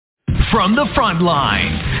From the front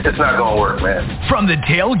lines. It's not going to work, man. From the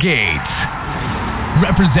tailgates.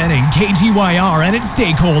 Representing KGYR and its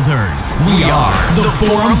stakeholders. We are the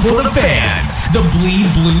Forum for the Fans. The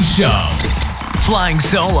Bleed Blue Show. Flying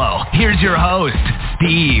solo, here's your host,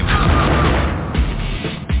 Steve.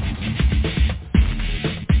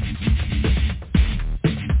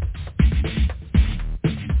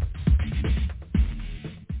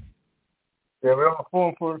 Yeah, we're on the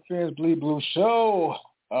Forum for the Fans Bleed Blue Show.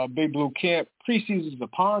 Big Blue Camp preseason is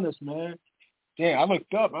upon us, man. Damn, I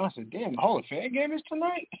looked up and I said, damn, the Hall of Fame game is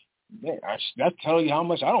tonight? Man, that tell you how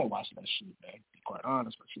much I don't watch that shit, man, to be quite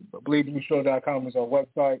honest with you. But BleedBlueShow.com is our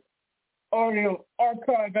website. Audio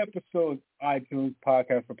archive episodes, iTunes,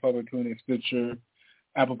 Podcast for Public Tuning, Stitcher,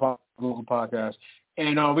 Apple Podcast, Google Podcasts.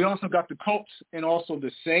 And we also got the Colts and also the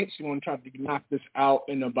Saints. You want to try to knock this out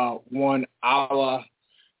in about 1 hour.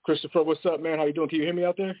 Christopher, what's up, man? How you doing? Can you hear me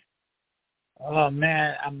out there? Oh,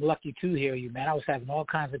 man, I'm lucky to hear you, man. I was having all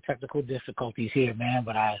kinds of technical difficulties here, man,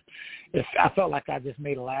 but I felt like I just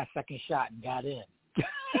made a last-second shot and got in.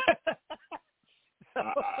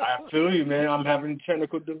 I feel you, man. I'm having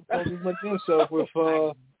technical difficulties myself with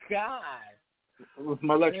with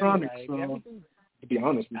my electronics. Yeah, to be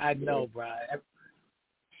honest with you, I know, bro.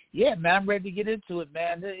 Yeah, man, I'm ready to get into it,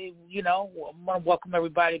 man. You know, I want to welcome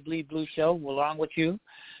everybody to Bleed Blue Show along with you.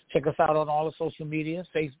 Check us out on all the social media,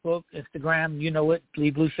 Facebook, Instagram, you know it,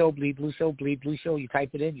 Bleed Blue Show, Bleed Blue Show, Bleed Blue Show. You type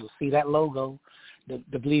it in, you'll see that logo,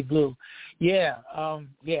 the Bleed Blue. Yeah,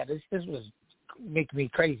 this was making me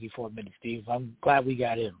crazy for a minute, Steve. I'm glad we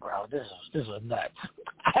got in, bro. This was nuts.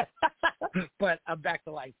 But I'm back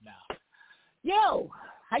to life now. Yo,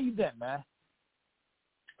 how you been, man?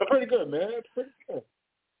 I'm pretty good, man. Pretty good.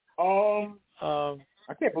 I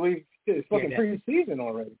can't believe it's fucking preseason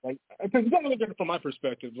already. Like, because you got to look at it from my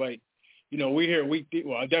perspective. Like, you know, we're here week.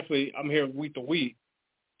 I'm here week to week,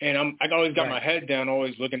 and I always got my head down,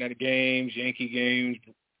 always looking at the games, Yankee games,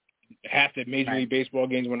 half the Major League Baseball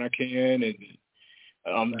games when I can, and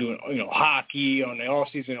I'm doing hockey on the off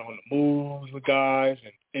season, on the moves with guys,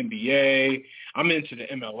 and NBA. I'm into the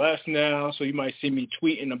MLS now, so you might see me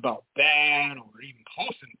tweeting about that or even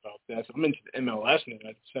posting about that. So I'm into the MLS now,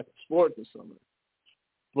 like the second sport this summer.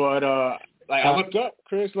 But I looked up,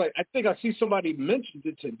 Chris. Like, I think I see somebody mentioned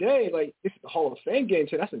it today. Like, it's the Hall of Fame game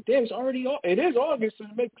today. I said, damn, it is August, so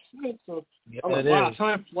it makes sense. So I'm like, wow,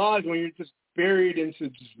 time flies when you're just buried into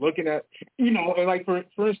just looking at, and like for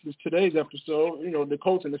instance, today's episode, the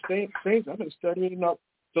Colts and the Saints. I've been studying up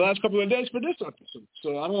the last couple of days for this episode,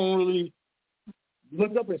 so I don't really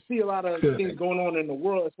look up and see a lot of things going on in the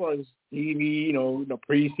world as far as TV, the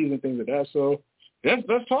preseason, things like that. So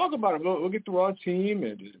let's talk about it. We'll get through our team,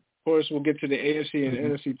 and of course we'll get to the AFC and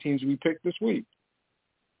NFC teams we picked this week.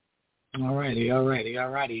 All righty.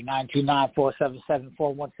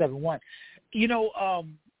 929-477-4171.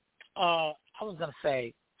 I was gonna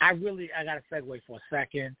say, I got to segue for a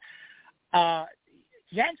second.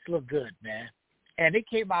 Yanks look good, man, and they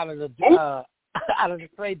came out of the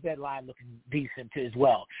trade deadline looking decent as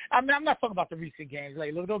well. I mean, I'm not talking about the recent games.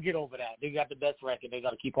 Like, look, don't get over that. They got the best record. They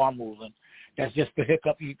got to keep on moving. That's just the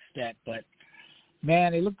hiccup you expect. But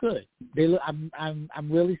man, they look good. They look. I'm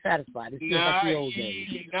really satisfied. It's just like the old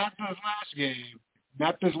days.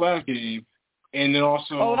 Not this last game. And then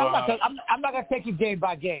also, I'm not gonna take you game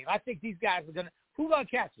by game. I think these guys are who's gonna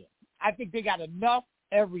catch them? I think they got enough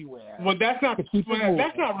everywhere. Well, that's not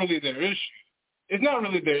really their issue. It's not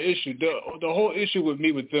really their issue. The whole issue with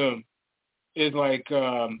them is like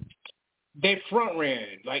they front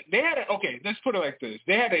ran. Like they had let's put it like this.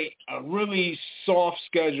 They had a really soft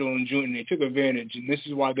schedule in June, and they took advantage, and this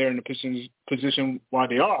is why they're in the position why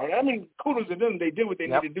they are. I mean, kudos to them. They did what they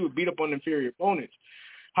needed to do, beat up on inferior opponents.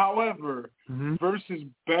 However, versus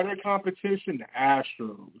better competition, the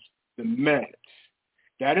Astros, the Mets,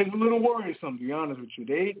 that is a little worrisome, to be honest with you.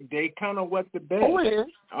 They kind of wet the bed. Oh, it is.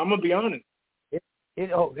 I'm gonna be honest. They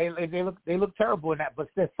look terrible in that. But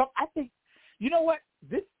there's some. I think, you know what?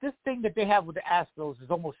 This thing that they have with the Astros is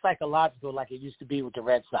almost psychological, like it used to be with the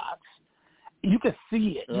Red Sox. You can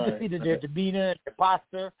see it. You can see their demeanor, their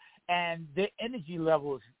posture, and their energy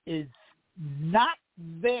levels is not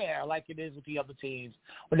there like it is with the other teams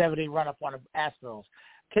whenever they run up on the Astros.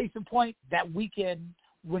 Case in point, that weekend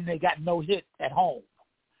when they got no hit at home.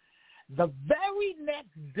 The very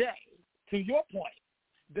next day, to your point,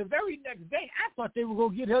 I thought they were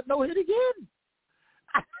going to get no hit again.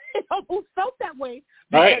 I almost felt that way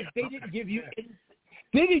because they didn't give you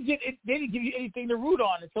anything to root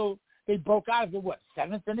on until they broke out of the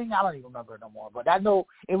seventh inning? I don't even remember no more, but I know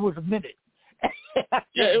it was a minute.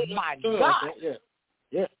 My God.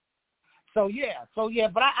 Yeah. So,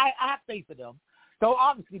 but I have faith in them. they'll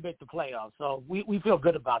obviously make the playoffs. So we feel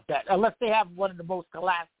good about that. Unless they have one of the most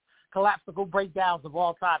collapsible breakdowns of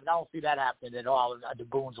all time. And I don't see that happening at all at the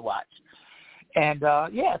Boons watch. And, so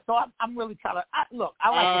I'm really trying to look, I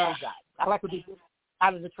like what they got. I like what they did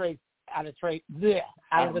out of the trade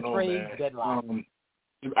deadline.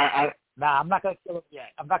 I'm not going to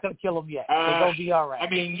kill them yet. They're going to be all right.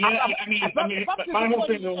 My whole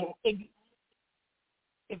thing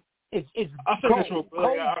is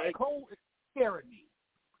Cole is scaring me.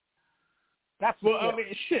 That's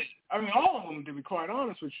shit. All of them, to be quite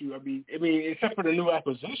honest with you. Except for the new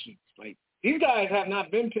acquisitions. Like, these guys have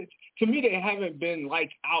not been, to me, they haven't been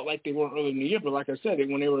out like they were early in the year. But like I said,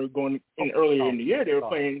 when they were going in earlier in the year, they were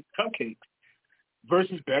playing cupcakes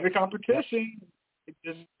versus better competition. It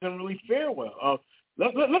just doesn't really fare well.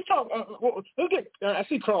 Let's talk. Let's get. I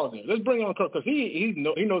see Carl there. Let's bring on Carl because he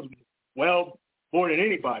knows well more than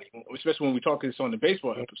anybody, especially when we talk this on the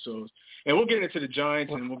baseball episodes. And we'll get into the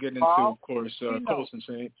Giants and we'll get into, of course, Colts and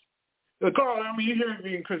Saints. Carl, you hear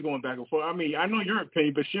me and Chris going back and forth. I know your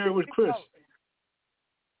opinion, but share it with Chris.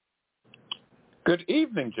 Good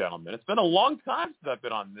evening, gentlemen. It's been a long time since I've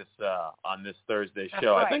been on this Thursday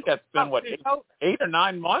show. Right. I think that's been, 8 or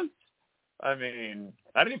 9 months? I didn't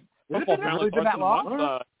even football really been that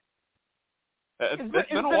long? It's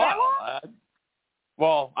been a while.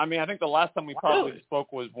 Well, I think the last time we probably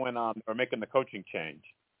spoke was when they were making the coaching change.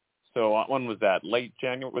 So when was that? Late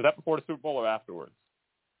January? Was that before the Super Bowl or afterwards?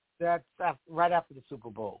 That's right after the Super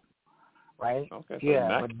Bowl, right? Okay.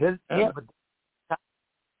 So this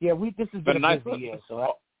has been a busy year.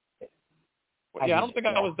 So I don't think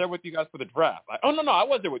I was there with you guys for the draft. I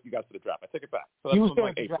was there with you guys for the draft. I take it back. So that was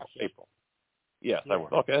like April. Yes, I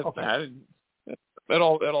was. Okay. It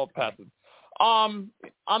all passes. On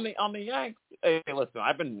the Yanks, hey, listen,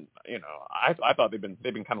 I've been, I thought they've been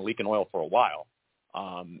kind of leaking oil for a while.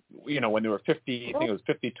 When they were 50, I think it was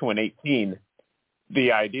 52-18.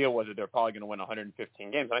 The idea was that they're probably going to win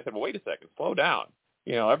 115 games. And I said, well, wait a second, slow down.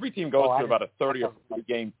 Every team goes through about a 30 or 40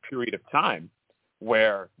 game period of time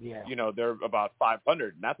where, they're about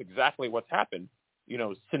 500. And that's exactly what's happened,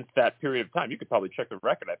 since that period of time. You could probably check the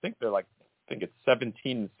record. I think it's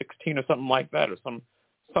 17-16 or something like that, or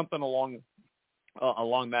something along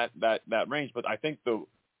that range. But I think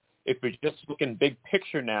if we're just looking big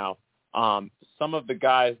picture now, some of the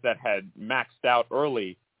guys that had maxed out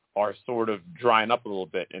early are sort of drying up a little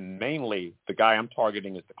bit, and mainly the guy I'm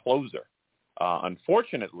targeting is the closer.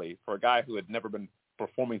 Unfortunately, for a guy who had never been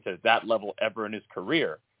performing to that level ever in his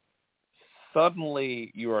career,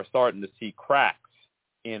 suddenly you are starting to see cracks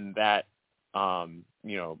in that,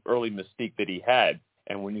 early mystique that he had.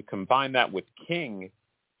 And when you combine that with King,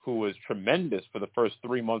 who was tremendous for the first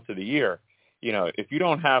 3 months of the year, if you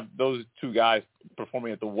don't have those two guys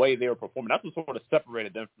performing at the way they were performing, that's what sort of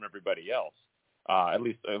separated them from everybody else. At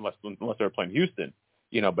least unless they were playing Houston,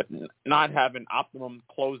 but not having optimum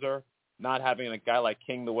closer, not having a guy like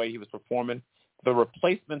King the way he was performing. The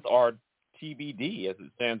replacements are TBD as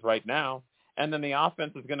it stands right now. And then the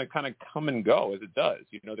offense is going to kind of come and go as it does.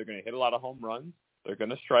 They're going to hit a lot of home runs. They're going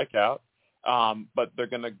to strike out. But they're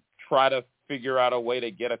going to try to figure out a way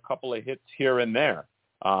to get a couple of hits here and there.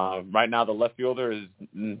 Right now, the left fielder is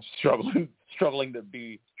struggling to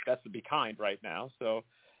be kind right now. So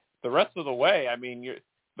the rest of the way,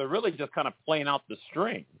 they're really just kind of playing out the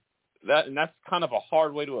string. And that's kind of a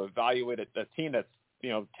hard way to evaluate a team that's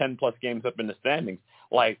 10 plus games up in the standings.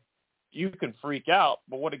 Like, you can freak out,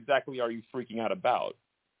 but what exactly are you freaking out about?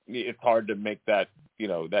 It's hard to make that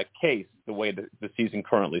that case the way the season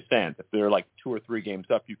currently stands. If they're like 2 or 3 games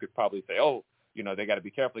up, you could probably say, they got to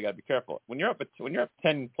be careful. You got to be careful. When you're up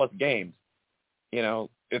 10 plus games,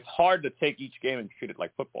 it's hard to take each game and treat it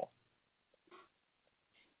like football.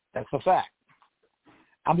 That's a fact.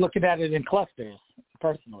 I'm looking at it in clusters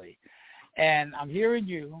personally, and I'm hearing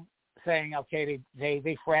you saying, okay,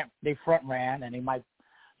 they front ran and they might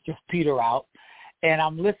just peter out, and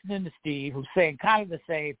I'm listening to Steve who's saying kind of the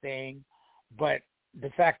same thing, but the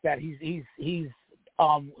fact that he's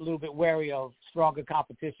a little bit wary of stronger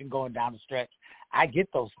competition going down the stretch. I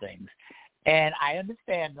get those things, and I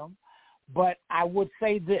understand them, but I would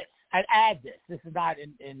say this. I'd add this. This is not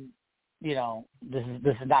this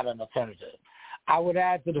is not an alternative. I would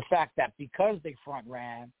add to the fact that because they front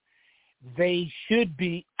ran, they should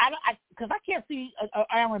be. Because I can't see an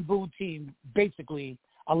Aaron Boone team basically,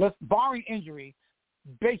 unless barring injury,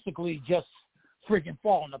 basically just freaking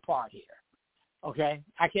falling apart here. Okay,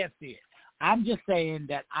 I can't see it. I'm just saying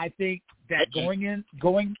that I think that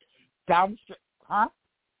going down the stretch, huh?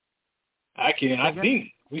 I can't. I've seen it.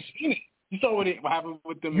 We've seen it. You saw what happened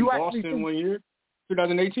with them in Boston one year,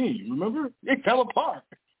 2018. Remember? They fell apart.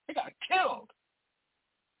 They got killed.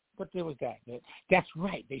 What year was that? That's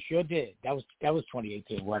right. They sure did. That was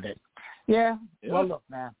 2018, wasn't it? Yeah. Well, look,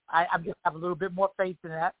 man, I just have a little bit more faith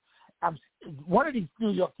in that. One of these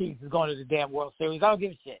New York teams is going to the damn World Series. I don't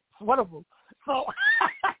give a shit. One of them. So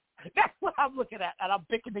that's what I'm looking at, and I'm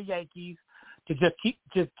picking the Yankees to just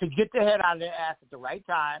to get their head out of their ass at the right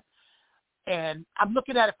time. And I'm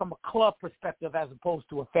looking at it from a club perspective as opposed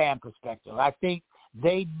to a fan perspective. I think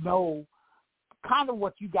they know kind of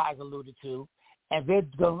what you guys alluded to, and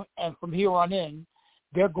and from here on in,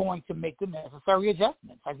 they're going to make the necessary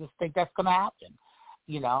adjustments. I just think that's going to happen.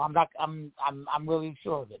 I'm really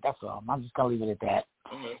sure of it. That's all. I'm just going to leave it at that.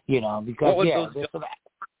 Mm-hmm. Because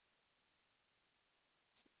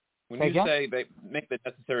when you say they make the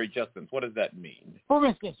necessary adjustments, what does that mean? For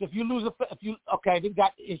instance, if you lose they've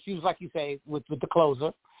got issues like you say with the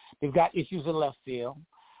closer. They've got issues in left field.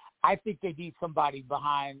 I think they need somebody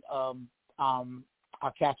behind our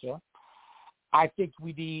catcher. I think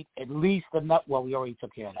we need at least enough. Well, we already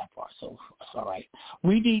took care of that part, so it's all right.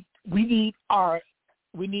 We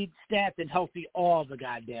need Stanton healthy all the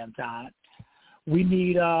goddamn time. We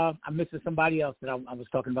need I'm missing somebody else that I was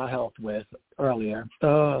talking about health with earlier.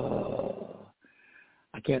 I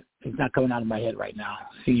can't. It's not coming out of my head right now.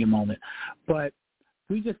 Senior moment, but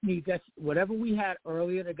we just need that. Whatever we had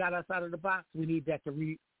earlier that got us out of the box, we need that to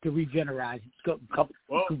regenerate.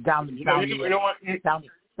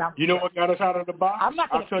 You know what got us out of the box? I'm not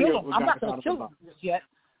going to kill him. I'm not going to kill him just yet.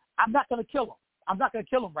 I'm not going to kill him. I'm not going to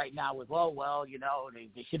kill him right now with,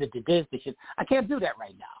 they should have did this. I can't do that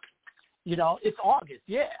right now. It's August,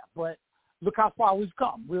 but look how far we've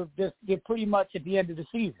come. They're pretty much at the end of the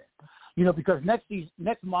season, because next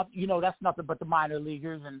month, that's nothing but the minor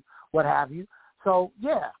leaguers and what have you. So,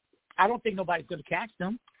 I don't think nobody's going to catch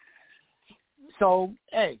them. So,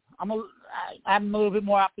 hey, I'm a little bit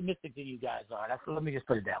more optimistic than you guys are. Let me just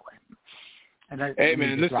put it that way. Hey,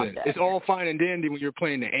 man, listen, it's all fine and dandy when you're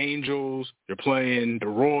playing the Angels, you're playing the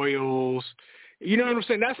Royals. You know what I'm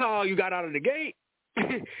saying? That's how you got out of the gate.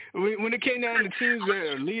 When it came down to teams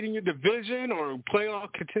that are leading your division or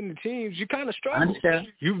playoff contending teams, you kind of struggled.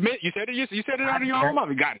 You said it out of your own mouth.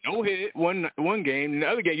 You got no hit one game. In the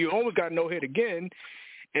other game, you almost got no hit again.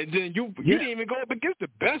 And then you didn't even go up against the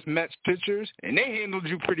best Mets pitchers, and they handled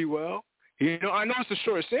you pretty well. I know it's a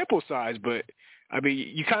short sample size, but, I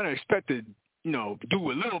mean, you kind of expect to,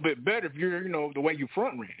 do a little bit better if you're, the way you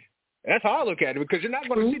front ran. That's how I look at it, because you're not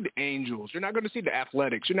going to see the Angels. You're not going to see the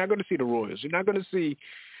Athletics. You're not going to see the Royals. You're not going to see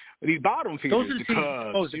these bottom feeders, the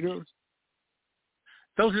Cubs.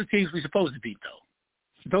 Those are the teams we're supposed to beat, though.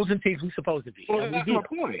 Those are the teams we're supposed to beat. Well, that's my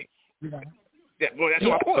point. That's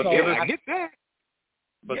my point. I get that.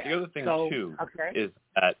 But the other thing, too, is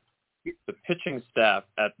that the pitching staff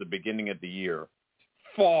at the beginning of the year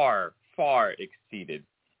far, far exceeded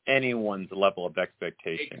anyone's level of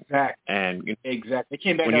expectation. Exactly. And exactly. It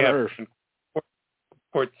came back to earth.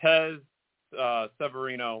 Cortez,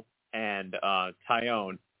 Severino, and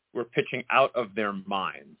Tyone were pitching out of their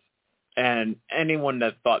minds. And anyone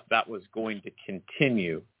that thought that was going to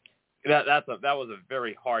continue, that was a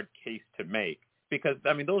very hard case to make. Because,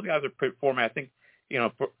 I mean, those guys are performing, I think,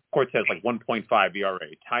 Cortez like 1.5 ERA,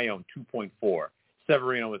 Tyone 2.4,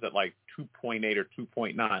 Severino was at like 2.8 or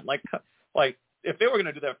 2.9. Like if they were going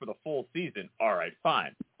to do that for the full season, all right,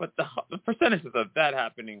 fine. But the percentages of that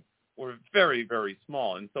happening were very, very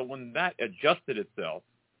small. And so when that adjusted itself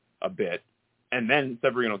a bit, and then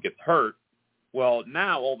Severino gets hurt, well,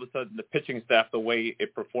 now all of a sudden the pitching staff, the way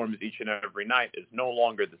it performs each and every night, is no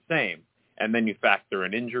longer the same. And then you factor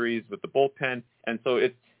in injuries with the bullpen, and so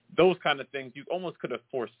it's those kind of things you almost could have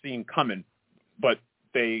foreseen coming, but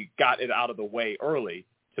they got it out of the way early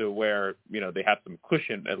to where, they have some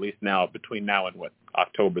cushion at least now between now and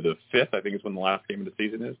October the 5th, I think is when the last game of the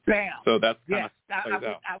season is. Bam. So that's kind of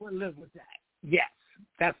I would live with that. Yes,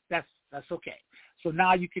 that's okay. So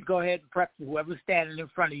now you can go ahead and prep whoever's standing in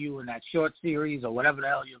front of you in that short series or whatever the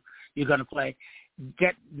hell you're going to play. You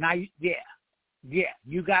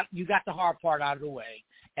got the hard part out of the way,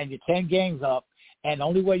 and you're 10 games up. And the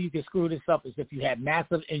only way you can screw this up is if you had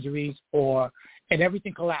massive injuries and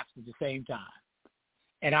everything collapsed at the same time.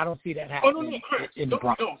 And I don't see that happening in the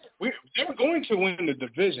Bronx. They're going to win the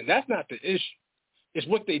division. That's not the issue. It's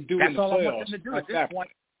what they do in the playoffs. That's all I want them to do at this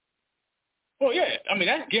point. Well, yeah. I mean,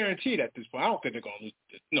 that's guaranteed at this point. I don't think they're going to lose.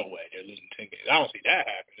 There's no way they're losing 10 games. I don't see that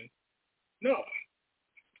happening. No.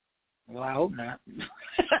 Well, I hope not.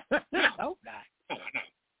 I hope not. No.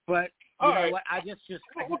 But you know what? I just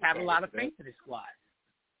have a lot of faith in this squad.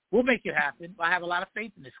 We'll make it happen. I have a lot of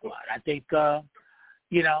faith in this squad. I think,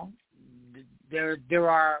 there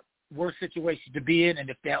are worse situations to be in, and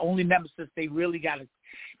if their only nemesis, they really got to.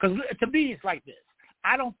 Because to me, it's like this: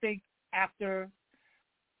 I don't think after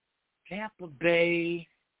Tampa Bay,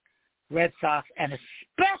 Red Sox, and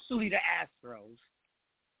especially the Astros,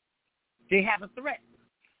 they have a threat.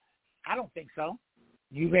 I don't think so.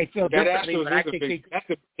 You may feel differently, but I think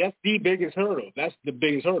that's the biggest hurdle. That's the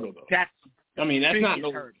biggest hurdle, though. That's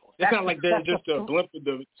not like they're just a blimp of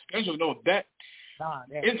the schedule. No,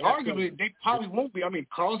 it's arguably they probably won't be. I mean,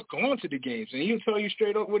 Carl's going to the games, and he'll tell you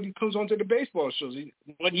straight up when he comes onto the baseball shows,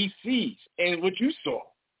 what he sees and what you saw.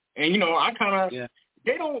 And I kind of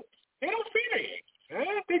they don't fear it.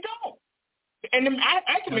 They don't. And then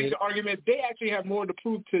I can make the argument they actually have more to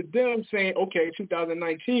prove to them, saying, okay,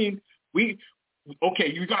 2019, we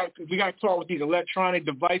got caught with these electronic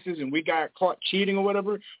devices and we got caught cheating or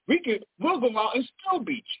whatever. We'll go out and still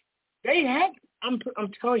beat you. They have. I'm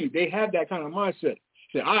telling you, they have that kind of mindset.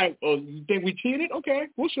 Say, all right, you think we cheated? Okay,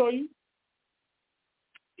 we'll show you.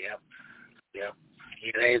 Yep.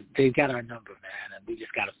 Yeah, they got our number, man, and we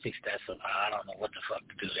just got to fix that somehow. I don't know what the fuck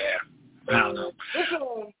to do there. I don't know.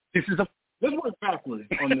 Let's work backwards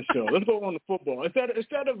on the show. Let's go on the football. Instead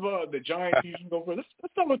of the Giants, you can go for. Let's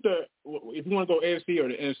start with if you want to go AFC or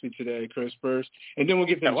the NFC today, Chris, first, and then we'll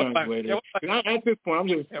get to the Giants later. At this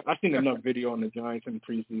point, I've seen enough video on the Giants in the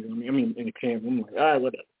preseason. I mean in the camp. I'm like, all right,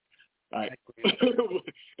 whatever. All right.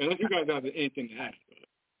 Unless you guys have anything to add.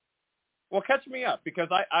 Well, catch me up, because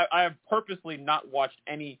I have purposely not watched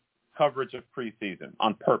any coverage of preseason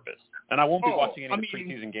on purpose, and I won't be watching any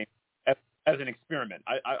preseason games as an experiment.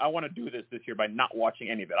 I want to do this year by not watching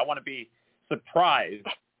any of it. I want to be surprised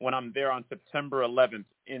when I'm there on September 11th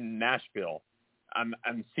in Nashville and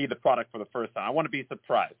see the product for the first time. I want to be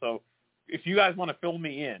surprised. So if you guys want to fill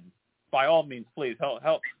me in, by all means, please help.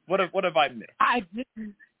 What have I missed? I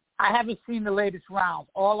haven't seen the latest rounds.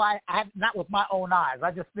 I have not with my own eyes. I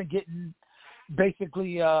just been getting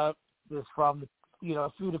basically this from a few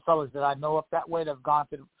of the fellas that I know up that way that have gone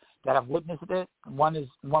through, that have witnessed it. One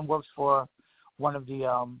works for one of the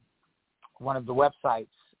websites,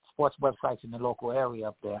 sports websites in the local area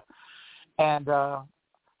up there, and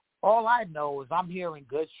all I know is I'm hearing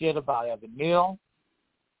good shit about Evan Neal.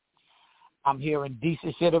 I'm hearing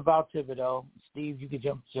decent shit about Thibodeau. Steve, you can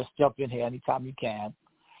just jump in here anytime you can.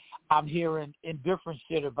 I'm hearing indifferent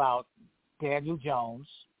shit about Daniel Jones.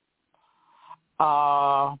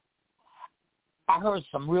 I heard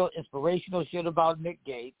some real inspirational shit about Nick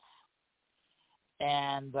Gates.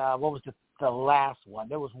 And what was the last one?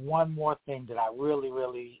 There was one more thing that I really,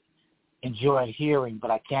 really enjoyed hearing, but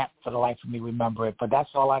I can't for the life of me remember it. But that's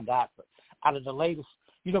all I got out of the latest,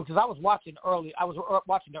 because I was watching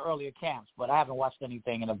the earlier camps, but I haven't watched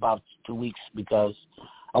anything in about 2 weeks because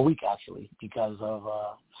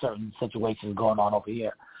of certain situations going on over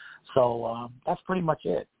here. So that's pretty much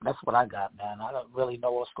it. That's what I got, man. I don't really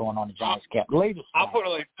know what's going on in the Giants camp. I'll put it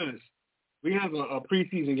like this. We have a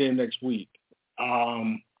preseason game next week.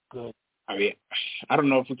 Good. I mean, I don't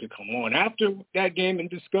know if we could come on after that game and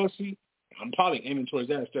discuss it. I'm probably aiming towards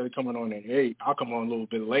that instead of coming on at 8. I'll come on a little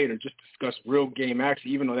bit later, just discuss real game action,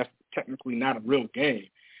 even though that's technically not a real game.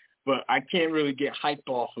 But I can't really get hyped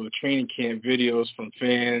off of training camp videos from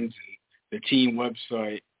fans and the team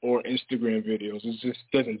website or Instagram videos. It just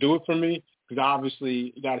doesn't do it for me, because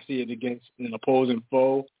obviously you got to see it against an opposing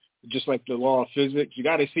foe, just like the law of physics. You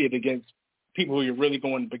got to see it against people who you're really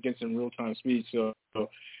going up against in real-time speed. So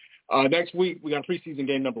next week we got preseason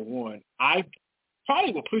game number 1. I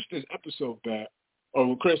probably will push this episode back,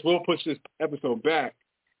 or Chris will push this episode back,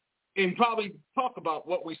 and probably talk about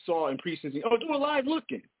what we saw in preseason. Do a live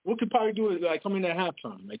look-in. We could probably do it like coming at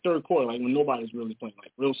halftime, like third quarter, like when nobody's really playing,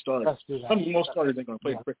 like real starters. Let's do that. I mean, most starters ain't going to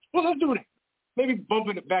play. Yeah. Well, let's do that. Maybe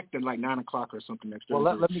bumping it back to like 9 o'clock or something next Thursday.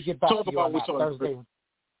 Well, let me get back to you on that Thursday.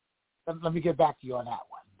 Let me get back to you on that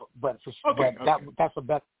one. But that's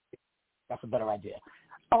a better idea.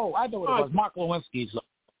 Oh, I know what it was. Mark Lewinsky's.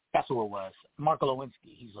 That's who it was. Mark Lewinsky.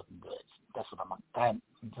 He's looking good. That's what there's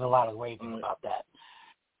a lot of raving about that.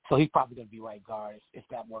 So he's probably going to be right guard if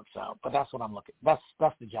that works out. But that's what I'm looking. That's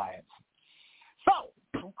the Giants. So,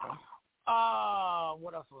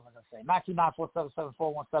 what else was I going to say?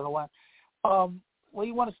 929-477-4171. Where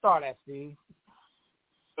you want to start at, Steve?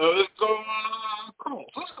 Let's go.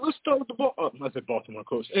 Colts. Let's start with the ball. I said Baltimore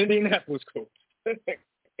Colts. Indianapolis Colts.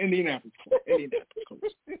 Indianapolis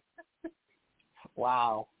Colts.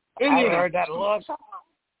 Wow. I heard that a long time.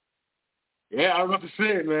 Yeah, I was about to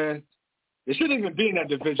say it, man. They shouldn't even be in that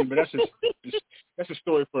division, but that's a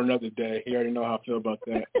story for another day. You already know how I feel about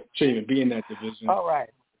that. Shouldn't even be in that division. All right.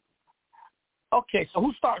 Okay, so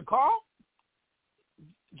who's starting, Carl?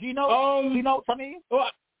 Gino? Tell me. Well,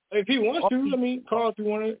 If he wants to, I mean, Carl, if you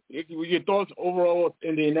want to, your thoughts overall of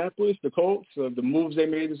Indianapolis, the Colts, the moves they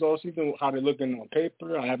made this offseason, how they're looking on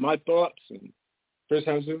paper. I have my thoughts, and Chris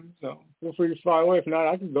has his, so feel free to fly away. If not,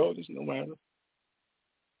 I can go. Just no matter.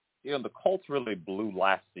 You know, the Colts really blew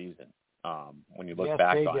last season. When you look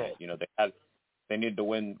back on it, you know, they needed to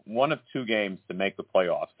win one of two games to make the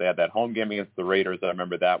playoffs. They had that home game against the Raiders. I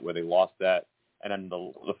remember that, where they lost that. And then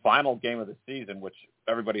the final game of the season, which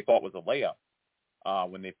everybody thought was a layup,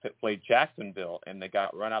 when they played Jacksonville and they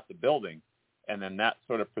got run out the building. And then that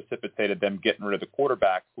sort of precipitated them getting rid of the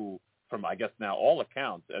quarterback who, from I guess now all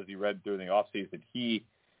accounts, as you read through the offseason,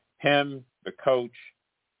 him, the coach,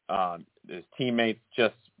 his teammates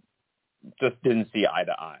just didn't see eye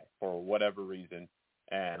to eye for whatever reason.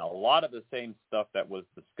 And a lot of the same stuff that was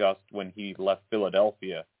discussed when he left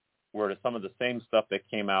Philadelphia were some of the same stuff that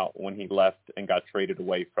came out when he left and got traded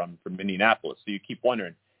away from Indianapolis. So you keep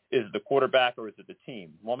wondering, is it the quarterback or is it the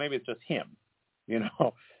team? Well, maybe it's just him, you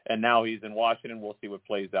know, and now he's in Washington. We'll see what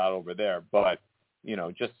plays out over there. But, you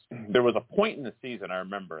know, just there was a point in the season, I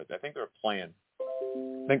remember, I think they were playing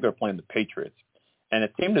the Patriots. And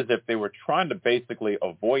it seemed as if they were trying to basically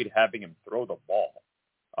avoid having him throw the ball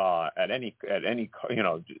at any, you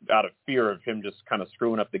know, out of fear of him just kind of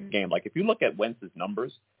screwing up the game. Like if you look at Wentz's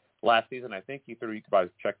numbers last season, I think he threw, you could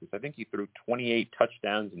probably check this, I think he threw 28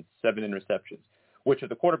 touchdowns and 7 interceptions, which if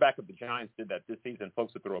the quarterback of the Giants did that this season,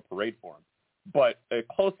 folks would throw a parade for him. But a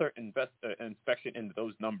closer inspection into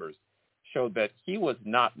those numbers showed that he was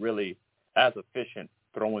not really as efficient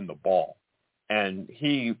throwing the ball. And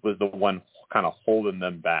he was the one kind of holding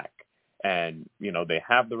them back. And, you know, they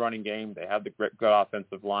have the running game. They have the good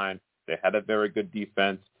offensive line. They had a very good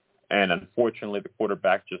defense. And unfortunately, the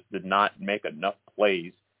quarterback just did not make enough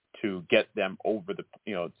plays to get them over the,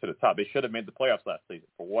 you know, to the top. They should have made the playoffs last season.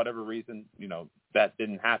 For whatever reason, you know, that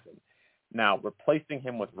didn't happen. Now, replacing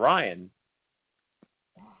him with Ryan,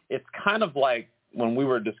 it's kind of like when we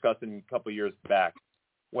were discussing a couple of years back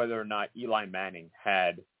whether or not Eli Manning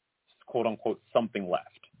had, quote unquote, something left.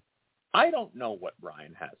 I don't know what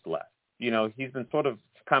Ryan has left. You know, he's been sort of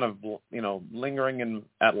kind of, you know, lingering in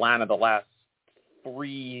Atlanta the last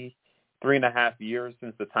three and a half years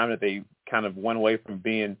since the time that they kind of went away from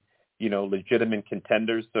being, you know, legitimate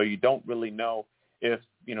contenders. So you don't really know if,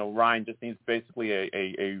 you know, Ryan just needs basically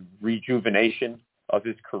a rejuvenation of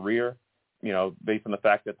his career, you know, based on the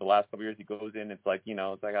fact that the last couple of years he goes in, it's like, you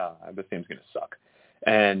know, it's like, this team's going to suck.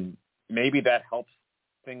 And maybe that helps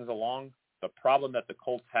things along. The problem that the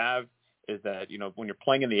Colts have is that, you know, when you're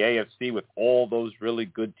playing in the AFC with all those really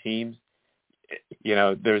good teams, you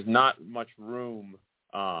know, there's not much room,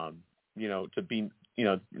 you know, to be, you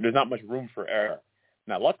know, there's not much room for error.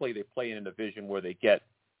 Now, luckily, they play in a division where they get,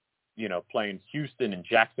 you know, playing Houston and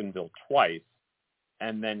Jacksonville twice,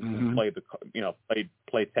 and then can play the, you know,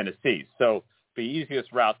 play Tennessee. So the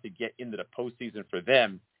easiest route to get into the postseason for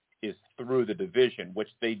them is through the division, which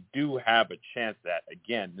they do have a chance at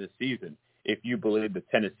again this season, if you believe that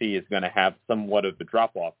Tennessee is going to have somewhat of the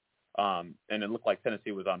drop-off. And it looked like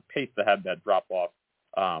Tennessee was on pace to have that drop-off,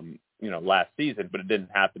 you know, last season, but it didn't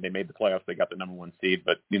happen. They made the playoffs. They got the number 1 seed,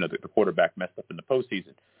 but, you know, the quarterback messed up in the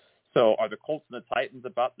postseason. So are the Colts and the Titans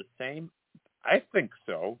about the same? I think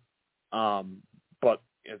so. But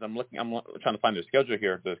as I'm trying to find their schedule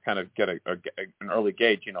here to kind of get an early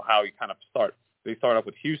gauge, you know, how you kind of start. They start off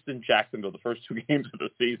with Houston, Jacksonville, the first 2 games of the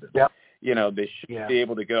season. Yep. You know, they should be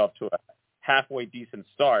able to get up to a halfway decent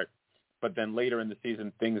start, but then later in the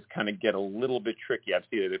season, things kind of get a little bit tricky. I've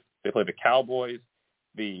seen it. They play the Cowboys,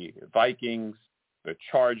 the Vikings, the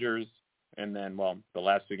Chargers, and then, well, the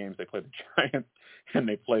last 2 games they play the Giants and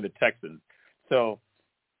they play the Texans. So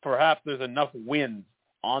perhaps there's enough wins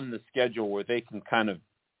on the schedule where they can kind of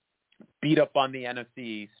beat up on the NFC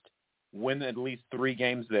East, win at least 3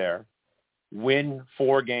 games there, win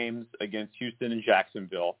 4 games against Houston and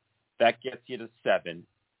Jacksonville. That gets you to 7,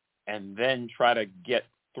 and then try to get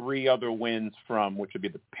 3 other wins from, which would be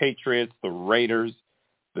the Patriots, the Raiders,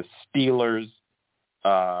 the Steelers,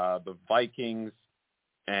 the Vikings,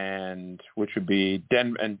 and which would be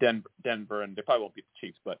Denver, and they probably won't beat the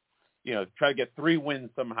Chiefs, but, you know, try to get 3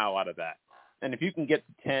 wins somehow out of that. And if you can get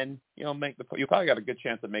to 10, you know, you probably got a good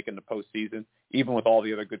chance of making the postseason, even with all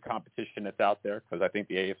the other good competition that's out there, because I think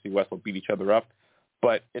the AFC West will beat each other up.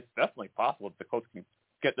 But it's definitely possible that the Colts can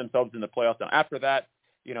get themselves in the playoffs. And after that,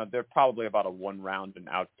 you know, they're probably about a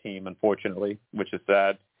 1-round-and-out team, unfortunately, which is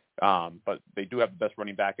sad. But they do have the best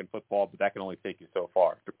running back in football, but that can only take you so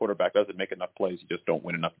far. If the quarterback doesn't make enough plays, you just don't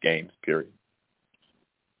win enough games, period.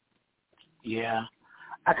 Yeah.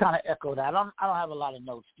 I kind of echo that. I don't have a lot of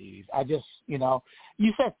notes, Steve. I just, you know,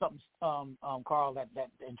 you said something, Carl, that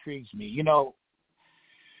intrigues me. You know,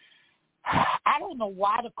 I don't know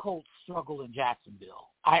why the Colts struggle in Jacksonville.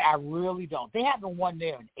 I really don't. They haven't won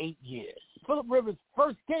there in 8 years. Phillip Rivers'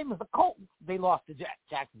 first game as a Colt, they lost to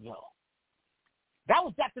Jacksonville. That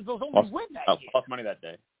was Jacksonville's only win that year. Lost money that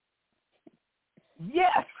day.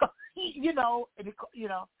 Yeah,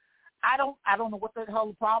 I don't know what the hell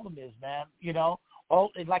the problem is, man.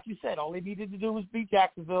 Like you said, all they needed to do was beat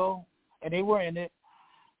Jacksonville, and they were in it.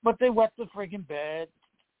 But they wet the freaking bed.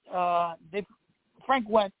 Frank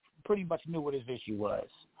Wentz pretty much knew what his issue was.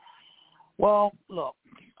 Well, look,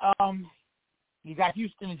 you got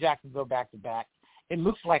Houston and Jacksonville back to back. It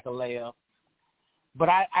looks like a layup, but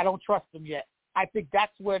I don't trust them yet. I think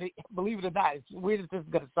that's where they, believe it or not, as weird as this is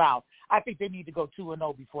going to sound, I think they need to go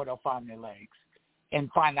 2-0 before they'll find their legs and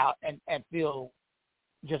find out and feel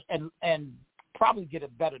just and probably get a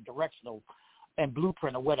better directional and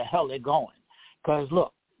blueprint of where the hell they're going. Because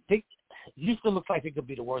look, Houston looks like they could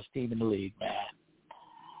be the worst team in the league, man.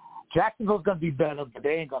 Jacksonville's going to be better, but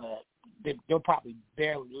they ain't going to. They'll probably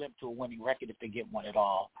barely limp to a winning record if they get one at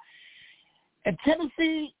all. And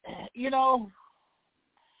Tennessee,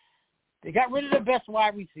 they got rid of their best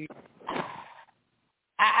wide receiver.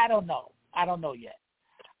 I don't know. I don't know yet.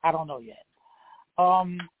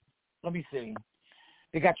 Let me see.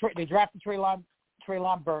 They drafted Treylon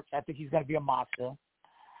Burks. I think he's going to be a monster.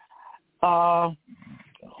 Wow.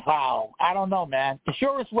 I don't know, man. The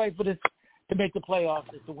surest way for this to make the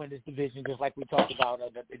playoffs is to win this division, just like we talked about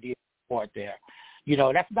the report there.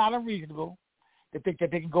 That's not unreasonable to think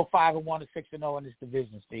that they can go 5-1 or 6-0 in this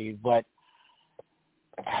division, Steve. But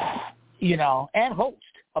and host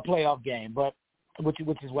a playoff game, but which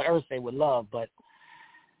is what Irsay would love. But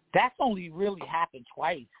that's only really happened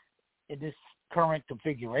twice in this current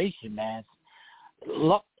configuration, man.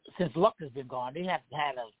 Since Luck has been gone, they have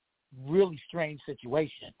had a really strange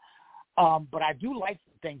situation. But I do like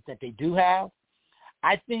the things that they do have.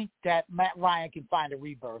 I think that Matt Ryan can find a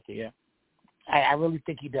rebirth here. I really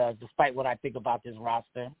think he does, despite what I think about this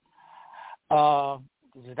roster.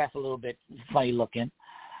 That's a little bit funny looking.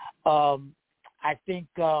 I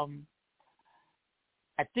don't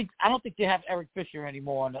think they have Eric Fisher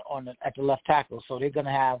anymore at the left tackle, so they're going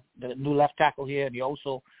to have the new left tackle here. And they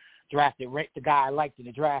also drafted the guy I liked in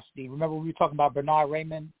the draft, Steve. Remember we were talking about Bernard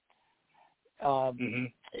Raymond?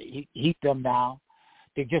 He's them now.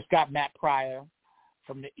 They just got Matt Pryor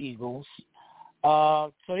from the Eagles,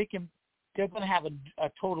 so they're going to have a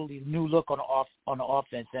totally new look on the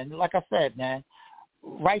offense. And like I said, man,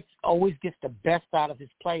 Wright always gets the best out of his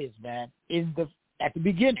players, man. At the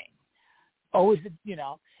beginning, always,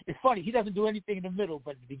 it's funny. He doesn't do anything in the middle,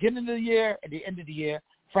 but at the beginning of the year and the end of the year,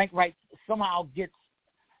 Frank Wright somehow gets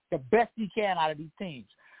the best he can out of these teams.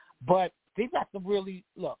 But they've got some really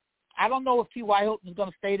look. I don't know if T.Y. Hilton is going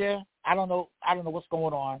to stay there. I don't know what's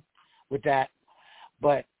going on with that.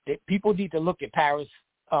 But people need to look at Paris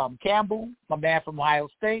Campbell, my man from Ohio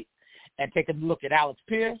State, and take a look at Alex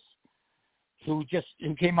Pierce, who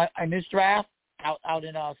came out in this draft out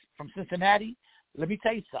in from Cincinnati. Let me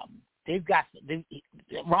tell you something.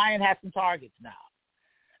 Ryan has some targets now.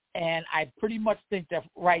 And I pretty much think that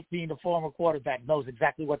Wright, being the former quarterback, knows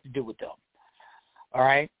exactly what to do with them. All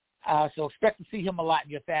right? So expect to see him a lot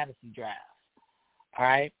in your fantasy draft. All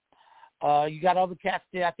right? You got other cats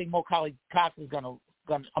there. I think Mo Cox is going to –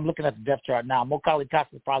 I'm looking at the depth chart now. Mo Cox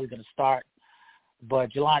is probably going to start,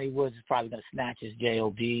 but Jelani Woods is probably going to snatch his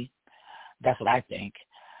job. That's what I think.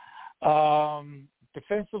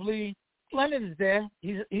 Defensively, Leonard is there.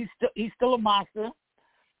 He's still a monster.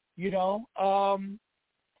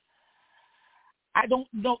 I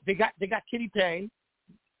don't know. They got Kenny Pay.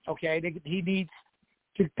 Okay, he needs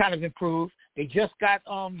to kind of improve. They just got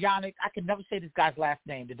Yannick. I can never say this guy's last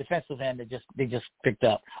name. The defensive end they just picked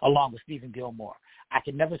up along with Stephen Gilmore. I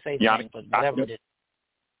can never say his name, but whatever it is,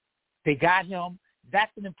 they got him.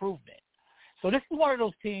 That's an improvement. So this is one of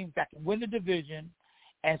those teams that can win the division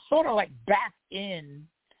and sort of like back in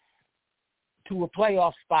to a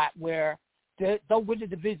playoff spot where they'll win the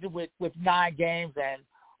division with 9 games, and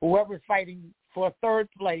whoever is fighting for a third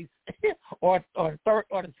place or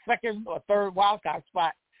the second or third wild card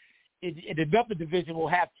spot in another division will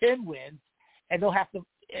have 10 wins, and they'll have to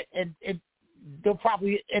and they'll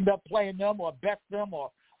probably end up playing them or best them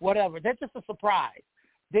or whatever. They're just a surprise.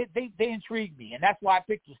 They intrigue me, and that's why I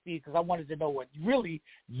picked you, Steve, because I wanted to know what really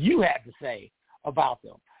you had to say about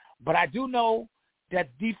them. But I do know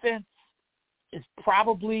that defense is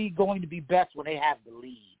probably going to be best when they have the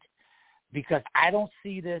lead, because I don't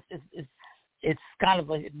see this. It's kind of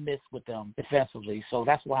a hit and miss with them defensively, so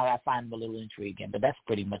that's why I find them a little intriguing. But that's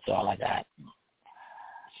pretty much all I got.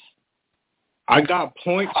 I got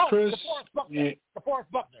points, Chris. DeForest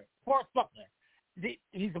Buckner.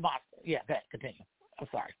 he's a monster. Yeah, that continue. I'm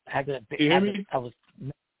sorry. I had to. You hear me?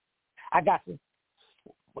 I got you.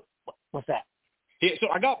 What's that? Yeah, so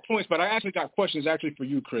I got points, but I actually got questions actually for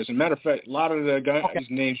you, Chris. As a matter of fact, a lot of the guys'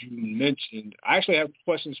 names you mentioned, I actually have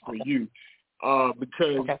questions for you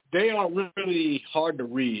because they are really hard to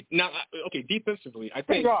read. Now, defensively, I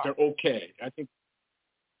think they're okay.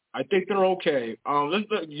 I think they're okay.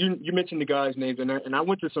 You mentioned the guys' names, and I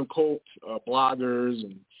went to some Colts bloggers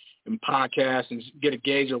and podcasts and get a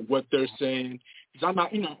gauge of what they're saying. Because I'm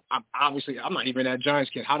not, I'm not even at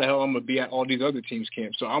Giants camp. How the hell I'm going to be at all these other teams'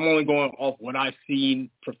 camps? So I'm only going off what I've seen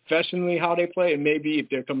professionally, how they play, and maybe if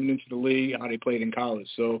they're coming into the league, how they played in college.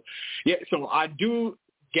 So, yeah, so I do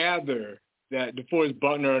gather that DeForest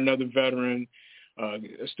Buckner, another veteran,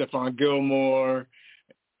 Stephon Gilmore,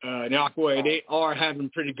 Nyakwe, they are having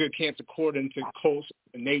pretty good camps according to Colts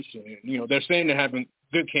Nation. They're saying they're having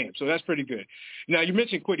good camps, so that's pretty good. Now, you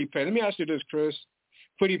mentioned Kwity Paye. Let me ask you this, Chris.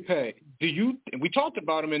 Kwity Paye, we talked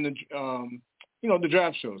about him in the, the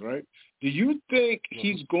draft shows, right? Do you think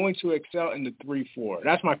he's going to excel in the 3-4?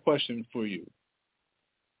 That's my question for you.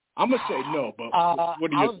 I'm gonna say no, but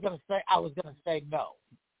what do you? I was gonna say no.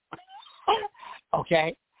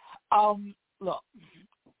 Okay. Look,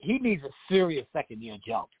 he needs a serious second-year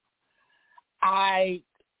jump. I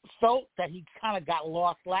felt that he kind of got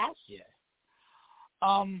lost last year.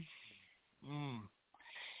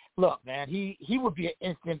 Look, man, he would be an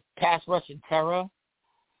instant pass rushing terror.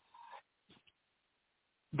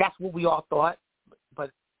 That's what we all thought,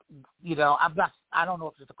 but I don't know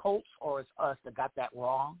if it's the Colts or it's us that got that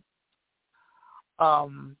wrong.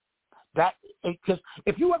 Because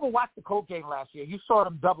if you ever watched the Colts game last year, you saw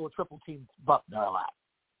them double or triple team Buckner a lot.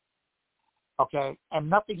 Okay, and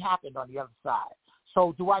nothing happened on the other side.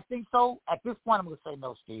 So do I think so? At this point, I'm going to say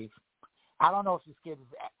no, Steve. I don't know if this kid is.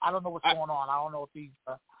 I don't know what's going on. I don't know if he's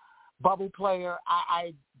a bubble player.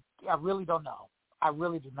 I really don't know. I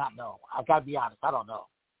really do not know. I got to be honest. I don't know.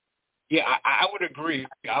 Yeah, I would agree.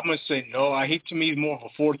 I'm going to say no. To me, he's more of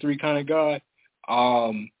a 4-3 kind of guy.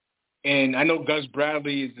 And I know Gus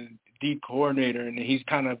Bradley is the D coordinator, and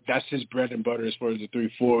that's his bread and butter as far as the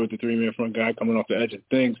 3-4, the three-man front guy coming off the edge of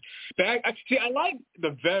things. But I like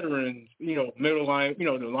the veterans, middle line, the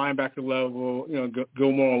linebacker level,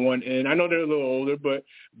 Gilmore on one end. I know they're a little older, but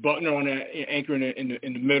Buckner on that anchor in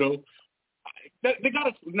the middle. They got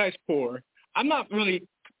a nice core. I'm not really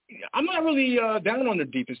down on their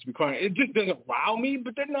defense, to be quiet. It just doesn't wow me,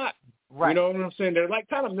 but they're not. Right. You know what I'm saying? They're like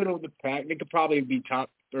kind of middle of the pack. They could probably be top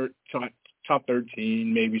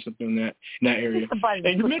 13, maybe something in that area.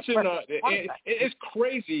 And you mentioned it's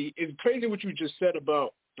crazy. It's crazy what you just said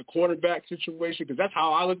about the quarterback situation, because that's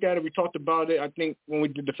how I look at it. We talked about it, I think, when we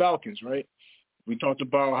did the Falcons, right? We talked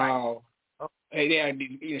about how they had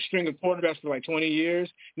a string of quarterbacks for like 20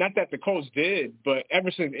 years. Not that the Colts did, but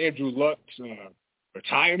ever since Andrew Luck's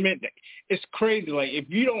retirement, it's crazy. Like, if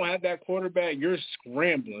you don't have that quarterback, you're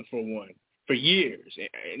scrambling for one for years.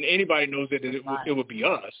 And anybody knows that it would be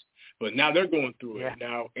us. But now they're going through it.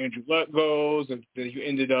 Now Andrew Luck goes, and then you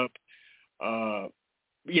ended up,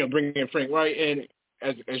 bringing in Frank Wright in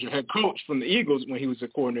as your head coach from the Eagles when he was a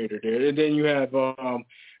coordinator there. And then you have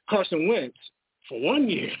Carson Wentz for 1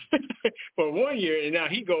 year, and now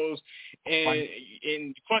he goes. And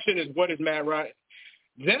the question is, what is Matt Ryan?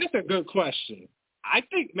 That's a good question. I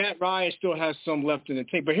think Matt Ryan still has some left in the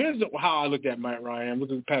tank. But here's how I look at Matt Ryan. I'm going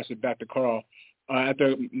to pass it back to Carl.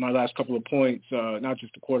 After my last couple of points, not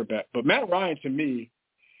just the quarterback, but Matt Ryan, to me,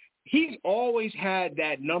 he's always had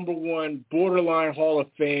that number one borderline Hall of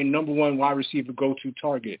Fame, number one wide receiver go-to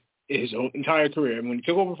target his entire career. And when he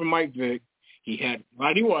took over from Mike Vick, he had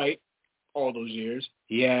Roddy White all those years.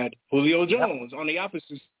 He had Julio Jones on the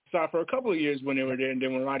opposite side for a couple of years when they were there. And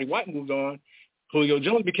then when Roddy White moved on, Julio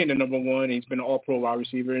Jones became the number one, and he's been an all-pro wide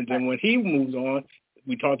receiver. And then when he moves on,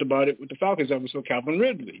 we talked about it with the Falcons episode, Calvin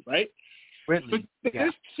Ridley, right? But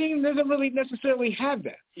this team doesn't really necessarily have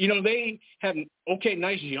that. They have,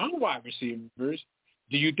 nice young wide receivers.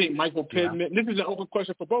 Do you think Michael Pittman – this is an open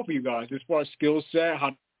question for both of you guys as far as skill set,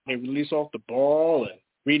 how they release off the ball and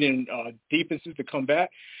reading defenses to come back.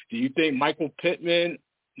 Do you think Michael Pittman,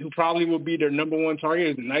 who probably will be their number one target,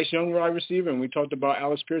 is a nice young wide receiver? And we talked about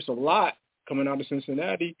Alex Pierce a lot coming out of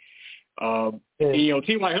Cincinnati. T.Y.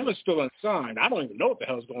 Hill is still unsigned. I don't even know what the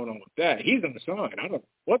hell's going on with that. He's unsigned. I don't know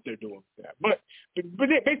what they're doing with that. But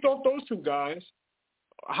based off those two guys,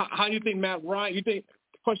 how do you think Matt Ryan? You think,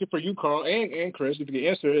 question for you, Carl, and Chris, if you can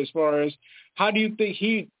answer it, as far as how do you think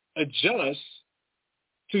he adjusts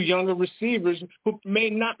to younger receivers who may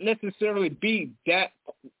not necessarily be that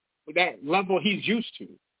level he's used to?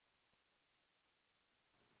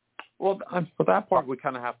 Well, for that part, we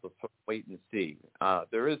kind of have to wait and see.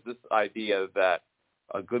 There is this idea that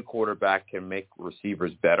a good quarterback can make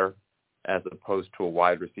receivers better, as opposed to a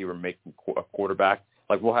wide receiver making a quarterback.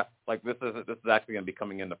 Like we'll have, like this is actually going to be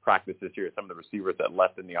coming into practice this year. Some of the receivers that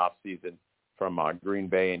left in the off season from Green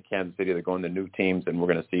Bay and Kansas City, they're going to new teams, and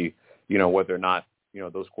we're going to see, whether or not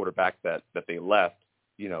those quarterbacks that they left,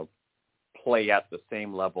 play at the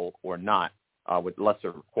same level or not with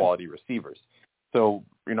lesser quality receivers. So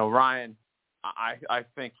Ryan, I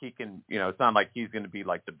think he can. It's not like he's going to be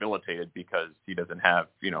like debilitated because he doesn't have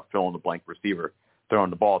fill in the blank receiver throwing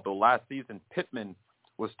the ball. Though last season Pittman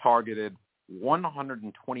was targeted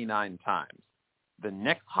 129 times. The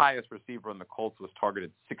next highest receiver on the Colts was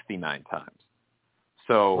targeted 69 times.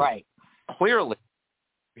 So clearly,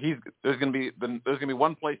 there's going to be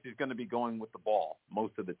one place he's going to be going with the ball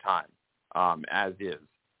most of the time, as is,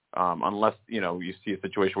 unless you see a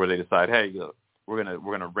situation where they decide, hey, we're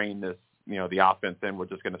gonna rein this the offense in. We're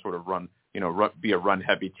just going to sort of run be a run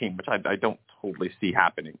heavy team, which I don't totally see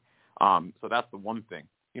happening. So that's the one thing.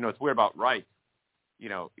 It's weird about Reich.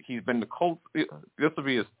 He's been the Colts. This will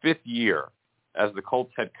be his 5th year as the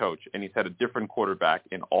Colts head coach, and he's had a different quarterback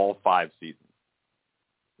in all 5 seasons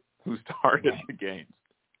who started the games.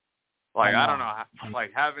 Like I don't know,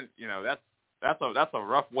 like having that's a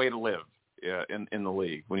rough way to live in the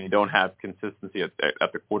league when you don't have consistency at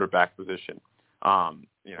the quarterback position.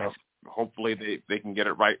 Hopefully they can get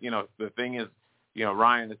it right. The thing is,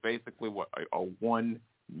 Ryan is basically a 1,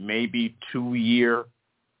 maybe 2 year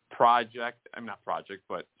project. I'm not project,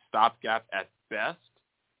 but stopgap at best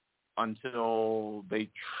until they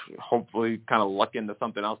hopefully kind of luck into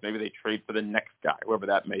something else. Maybe they trade for the next guy, whoever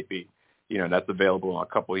that may be. That's available in a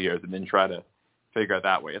couple of years, and then try to figure it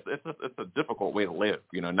that way. It's a difficult way to live,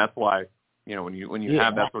 and that's why when you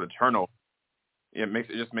have that sort of turnover, it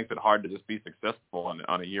just makes it hard to just be successful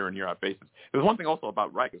on a year in year out basis. There's one thing also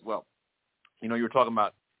about Reich as well. You were talking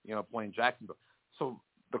about playing Jacksonville. So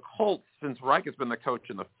the Colts, since Reich has been the coach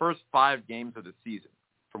in the first 5 games of the season,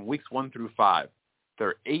 from weeks 1 through 5,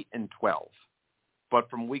 they're 8-12. But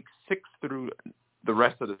from week 6 through the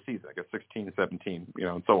rest of the season, I guess 16, 17,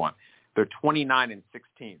 and so on, they're 29-16.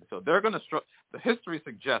 So they're going to struggle. The history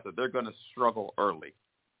suggests that they're going to struggle early.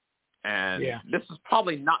 And this is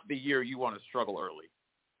probably not the year you want to struggle early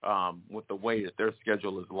with the way that their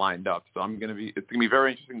schedule is lined up. So it's going to be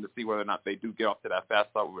very interesting to see whether or not they do get off to that fast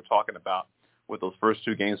start we were talking about with those first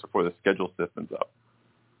 2 games before the schedule stiffens up.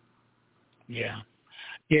 Yeah,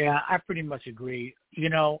 I pretty much agree.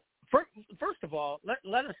 First of all,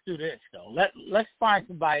 let us do this though. Let's find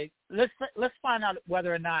somebody. Let's find out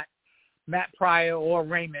whether or not Matt Pryor or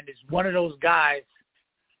Raymond is one of those guys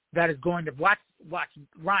that is going to watch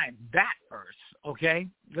Ryan bat first. Okay,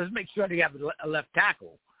 let's make sure they have a left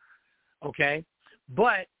tackle. Okay,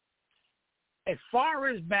 but as far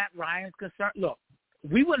as Matt Ryan's concerned, look,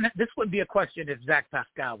 this wouldn't be a question if Zach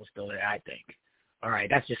Pascal was still there. I think. All right,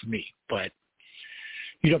 that's just me, but.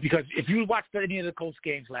 Because if you watched any of the Colts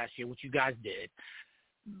games last year, which you guys did,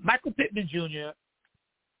 Michael Pittman Jr.,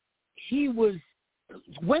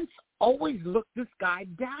 Wentz always looked this guy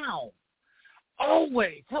down.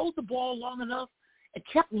 Always. Held the ball long enough and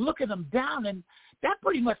kept looking him down, and that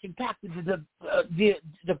pretty much impacted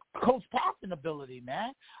the Colts' passing ability,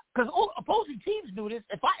 man. Because opposing teams knew this.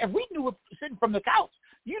 If we knew it sitting from the couch,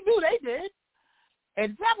 you knew they did.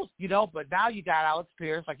 And that was, but now you got Alex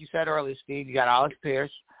Pierce, like you said earlier, Steve. You got Alex Pierce.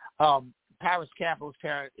 Paris Campbell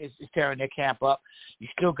is tearing their camp up. You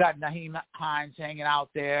still got Naheem Hines hanging out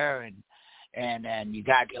there, and you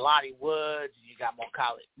got Jelani Woods, and you got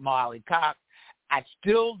Molly Cox. I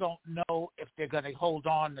still don't know if they're going to hold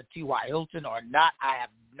on to T.Y. Hilton or not. I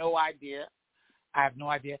have no idea.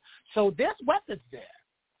 So there's weapons there.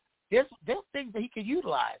 There's things that he can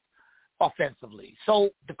utilize offensively.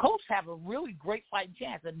 So the Colts have a really great fighting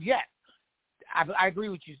chance. And yet, I agree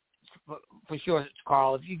with you for sure,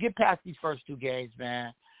 Carl. If you get past these first 2 games,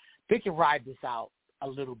 man, they can ride this out a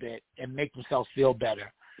little bit and make themselves feel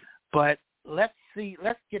better. But let's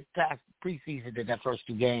get past preseason in that first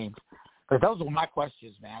 2 games. Because those are my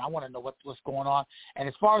questions, man. I want to know what's going on. And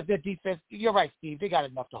as far as their defense, you're right, Steve. They got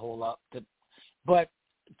enough to hold up. But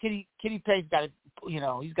Kenny Payne's got to,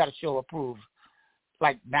 he's got to show approve,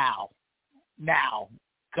 like now,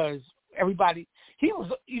 because everybody, he was,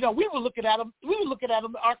 we were looking at him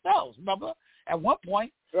ourselves. Remember at one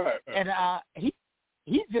point, right. And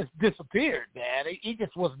he just disappeared, man. He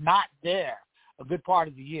just was not there a good part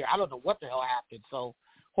of the year. I don't know what the hell happened. So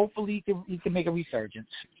hopefully he can make a resurgence.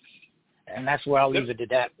 And that's where I'll leave it at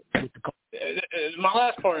that. My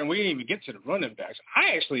last part, and we didn't even get to the running backs.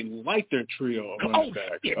 I actually like their trio of running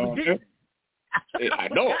backs. I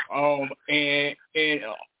know. And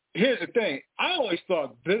here's the thing. I always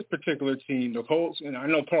thought this particular team, the Colts, and I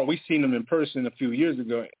know, Paul, we seen them in person a few years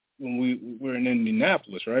ago when we were in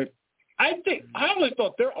Indianapolis, right? I always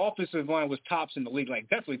thought their offensive line was tops in the league, like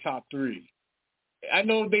definitely top 3. I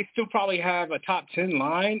know they still probably have a top 10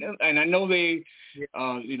 line, and I know they,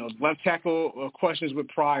 left tackle questions with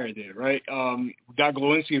Pryor there, right? We got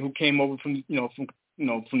Glowinski, who came over from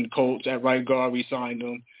the Colts at right guard. We signed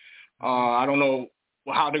him. I don't know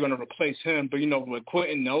how they're going to replace him, but with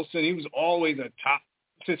Quentin Nelson, he was always a top.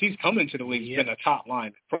 Since he's coming to the league, he's been a top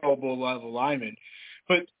lineman, Pro Bowl level lineman.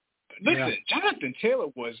 But listen, Jonathan Taylor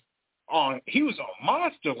was he was a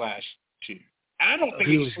monster last year. I don't think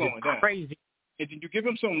he's slowing down. Crazy. And you give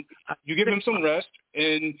him some rest,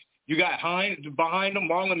 and you got Hines behind him.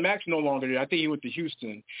 Marlon Mack's no longer there. I think he went to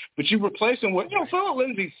Houston. But you replace him with, Philip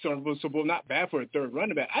Lindsay's serviceable, not bad for a third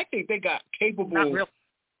running back. I think they got capable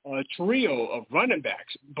trio of running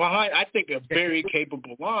backs behind, I think, a very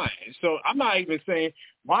capable line. So I'm not even saying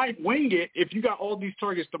why wing it if you got all these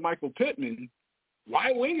targets to Michael Pittman.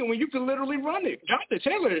 Why wing it when you can literally run it? Jonathan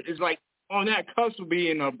Taylor is like on that cusp of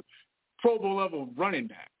being a Pro Bowl level running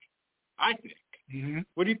back, I think. Mm-hmm.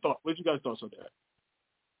 What do you guys thoughts on that?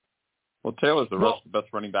 Well, Taylor's the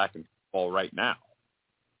best running back in football right now.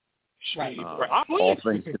 Right. All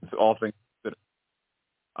things considered.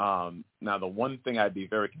 Now, the one thing I'd be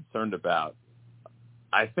very concerned about,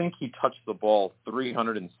 I think he touched the ball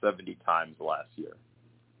 370 times last year.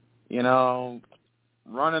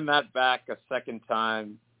 Running that back a second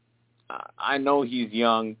time, I know he's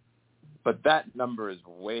young, but that number is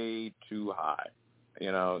way too high.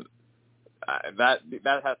 That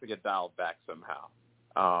has to get dialed back somehow.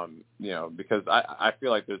 Because I feel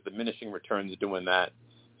like there's diminishing returns doing that.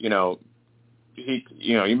 He might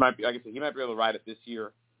be able to ride it this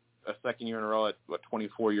year, a second year in a row at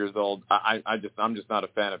 24 years old. I'm just not a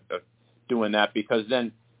fan of doing that, because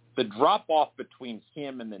then the drop off between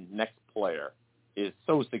him and the next player is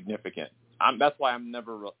so significant. That's why I'm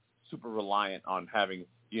never super reliant on having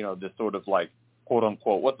this sort of like quote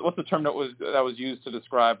unquote what's the term that was used to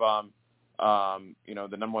describe the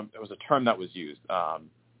number one. It was a term that was used.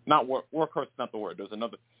 Not workhorse, not the word.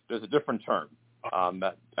 There's a different term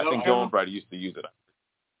that I think Joe Brady used to use it.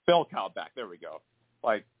 Bell cow back. There we go.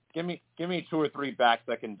 Like give me 2 or 3 backs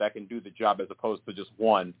that can do the job, as opposed to just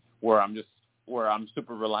one where I'm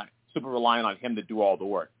super reliant on him to do all the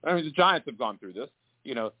work. I mean, the Giants have gone through this.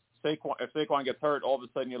 If Saquon gets hurt, all of a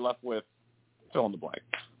sudden you're left with fill in the blank.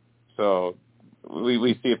 So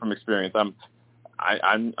we see it from experience. I'm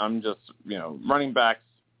just running backs.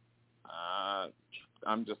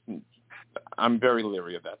 I'm very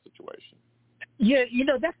leery of that situation. Yeah,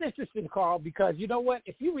 that's interesting, Carl, because you know what?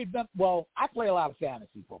 If you remember, I play a lot of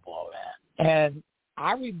fantasy football, man, and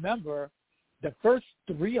I remember the first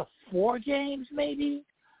 3 or 4 games, maybe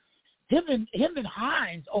him and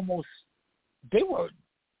Hines almost they were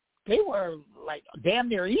like damn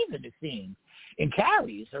near even, it seemed, in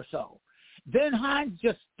carries or so. Then Hines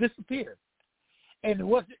just disappeared. And it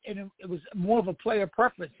was more of a player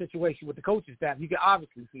preference situation with the coaching staff. You can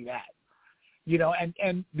obviously see that,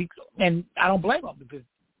 and I don't blame him, because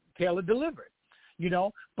Taylor delivered,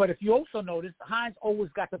 But if you also notice, Hines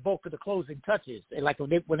always got the bulk of the closing touches. And like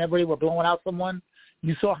whenever they were blowing out someone,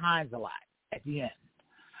 you saw Hines a lot at the end.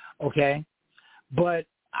 Okay, but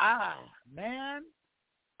man,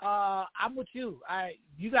 I'm with you.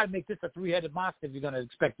 You got to make this a 3-headed monster if you're going to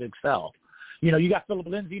expect to excel. You got Philip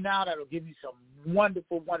Lindsay now that'll give you some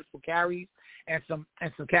wonderful, wonderful carries and some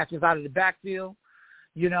catches out of the backfield.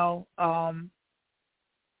 He's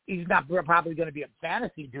not probably going to be a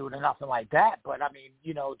fantasy dude or nothing like that, but I mean,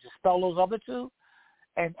 just spell those other two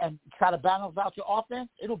and try to balance out your offense.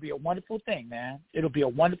 It'll be a wonderful thing, man. It'll be a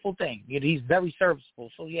wonderful thing. He's very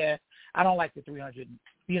serviceable. So yeah, I don't like the 300.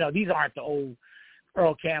 These aren't the old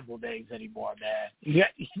Earl Campbell days anymore, man.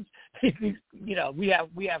 Yeah, we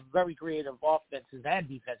have very creative offenses and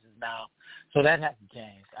defenses now, so that hasn't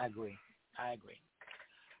changed. I agree.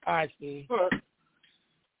 All right, Steve.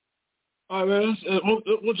 All right, man.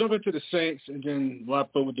 We'll jump into the Saints and then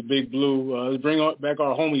wrap up with the Big Blue. Let's bring back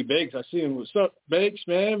our homie Bakes. I see him. What's up, Bakes,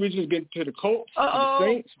 man? We just get to the Colts, the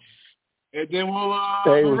Saints, and then we'll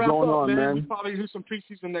hey, we'll what's wrap going up, on, man? We'll probably do some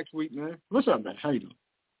preseason next week, man. What's up, man? How you doing?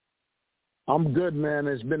 I'm good, man.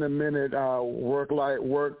 It's been a minute. Work life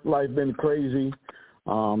been crazy.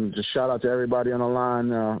 Just shout out to everybody on the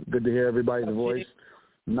line. Good to hear everybody's voice.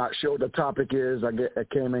 Not sure what the topic is. I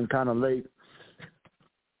came in kind of late.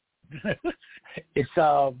 It's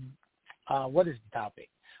what is the topic?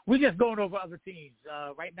 We're just going over other teams.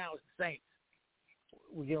 Right now it's the Saints.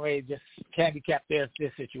 We're getting ready to just handicap their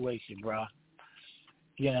situation, bro.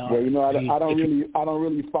 Yeah, I don't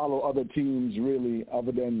really follow other teams really,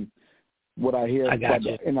 other than what I hear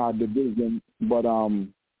in our division. But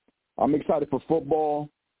I'm excited for football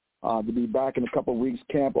to be back in a couple of weeks.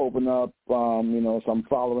 Camp open up, so I'm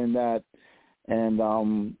following that, and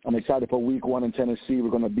I'm excited for Week 1 in Tennessee.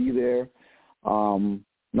 We're going to be there.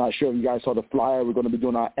 Not sure if you guys saw the flyer. We're going to be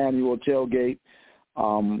doing our annual tailgate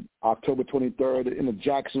October 23rd in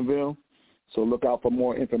Jacksonville. So look out for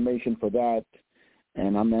more information for that.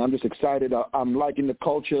 And I'm just excited. I'm liking the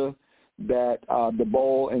culture that the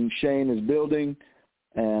Bowl and Shane is building,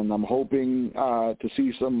 and I'm hoping to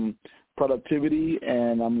see some productivity,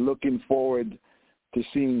 and I'm looking forward to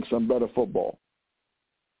seeing some better football.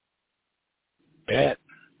 Bet.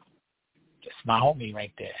 That's my homie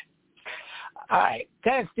right there. All right.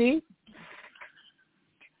 Thanks, Steve.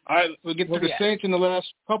 All right, we'll get to the Saints in the last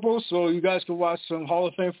couple, so you guys can watch some Hall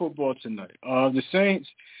of Fame football tonight. The Saints,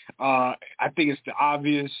 I think it's the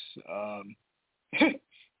obvious. Are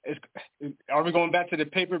we going back to the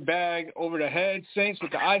paper bag over the head Saints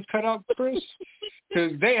with the eyes cut out, Chris?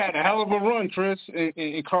 Because they had a hell of a run, Chris,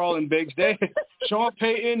 in Carl and Biggs. Sean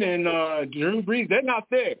Payton and Drew Brees, they're not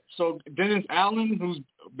there. So Dennis Allen, who's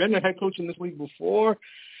been the head coach in this league before,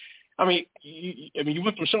 you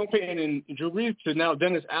went from Sean Payton and Drew Brees to now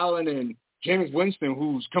Dennis Allen and Jameis Winston,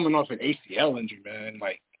 who's coming off an ACL injury, man.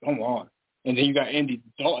 Like, come on. And then you got Andy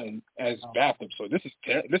Dalton as backup. So this is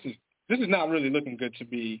not really looking good to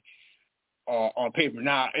be on paper.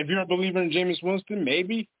 Now, if you're a believer in Jameis Winston,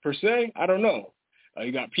 maybe per se, I don't know.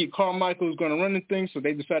 You got Pete Carmichael who's going to run the thing, so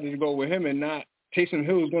they decided to go with him and not Taysom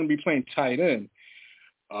Hill, who's going to be playing tight end.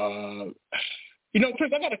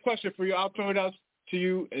 Chris, I got a question for you. I'll throw it out to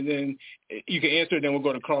you, and then you can answer it. Then we'll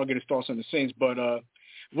go to Carl and get his thoughts on the Saints. But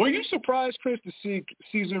were you surprised, Chris, to see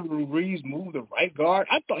Cesar Ruiz move the right guard?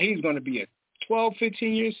 I thought he was going to be a 12,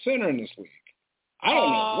 15-year center in this league. I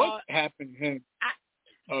don't know what happened to him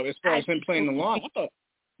as far as him playing the line. I thought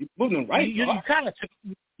he moved the right guard.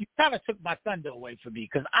 You kind of took my thunder away from me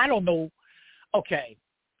because I don't know. Okay,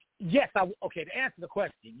 yes, to answer the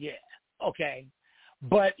question, yeah, okay.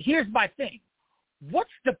 But here's my thing. What's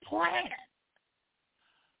the plan?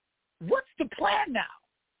 What's the plan now?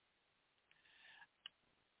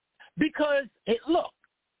 Because, look,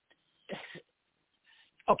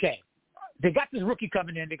 okay, they got this rookie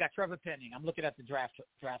coming in. They got Trevor Penning. I'm looking at the draft,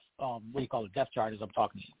 what do you call it, depth chart as I'm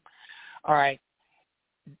talking to you. All right.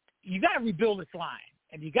 You got to rebuild this line,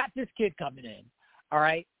 and you got this kid coming in, all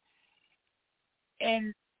right?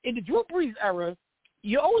 And in the Drew Brees era,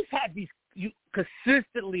 you always had you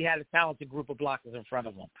consistently had a talented group of blockers in front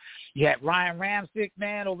of them. You had Ryan Ramczyk,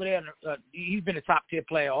 man, over there. He's been a top-tier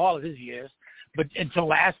player all of his years. But until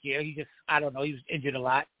last year, he was injured a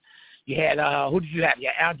lot. You had, who did you have? You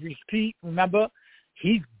had Andres Pete, remember?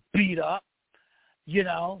 He's beat up,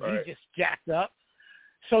 right. He's just jacked up.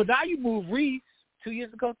 So now you move Reese 2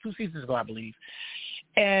 seasons ago, I believe.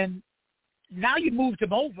 And now you moved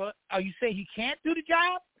him over. Are you saying he can't do the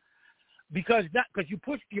job? Because you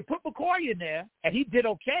put McCoy in there, and he did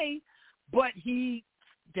okay, but he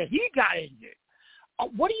got injured.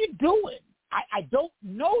 What are you doing? I don't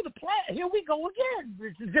know the plan. Here we go again.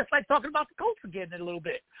 This is just like talking about the Colts again in a little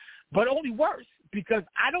bit, but only worse because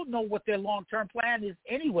I don't know what their long-term plan is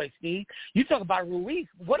anyway, Steve. You talk about Ruiz.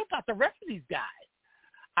 What about the rest of these guys?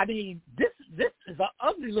 I mean, this is an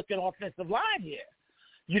ugly-looking offensive line here.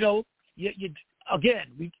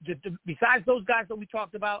 Besides those guys that we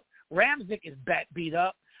talked about, Ramczyk is beat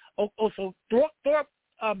up. Also,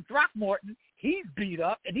 Throckmorton, he's beat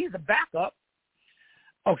up, and he's a backup.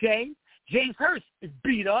 Okay? James Hurst is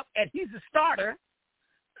beat up, and he's a starter.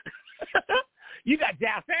 You got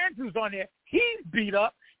Dallas Andrews on there. He's beat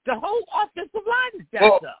up. The whole offensive line is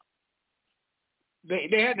jacked up.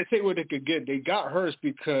 They had to take what they could get. They got Hurst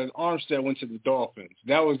because Armstead went to the Dolphins.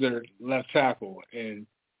 That was their left tackle. And,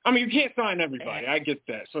 you can't sign everybody. I get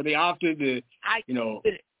that. So they opted to, you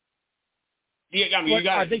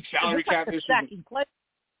got salary cap issues.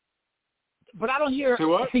 But I don't hear,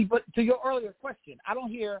 but to your earlier question, I don't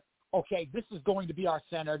hear, okay, this is going to be our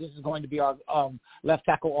center, this is going to be our left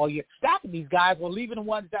tackle all year. Stacking these guys or leaving the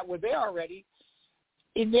ones that were there already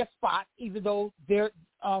in their spot, even though they're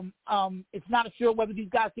it's not sure whether these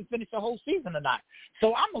guys can finish the whole season or not.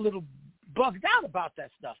 So I'm a little bugged out about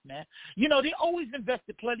that stuff, man. They always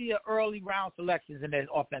invested plenty of early round selections in their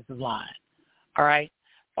offensive line. All right?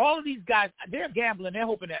 All of these guys, they're gambling. They're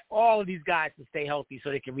hoping that all of these guys can stay healthy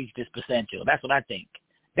so they can reach this potential. That's what I think.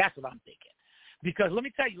 That's what I'm thinking. Because let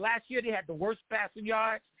me tell you, last year they had the worst passing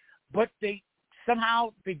yards, but they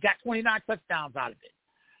got 29 touchdowns out of it.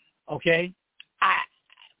 Okay?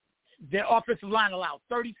 Their offensive line allowed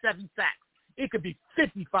 37 sacks. It could be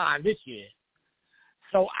 55 this year.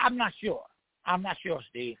 So I'm not sure.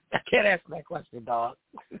 Steve. I can't answer that question, dog.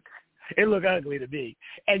 It look ugly to me.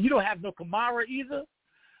 And you don't have no Kamara either.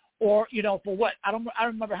 Or, for what? I don't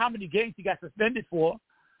remember how many games he got suspended for.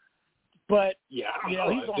 But, he's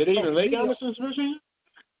on Did they even lay down the suspension?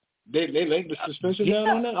 They laid the suspension down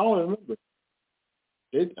on that? I don't remember.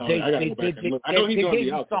 I got to go back and look. I know he's going to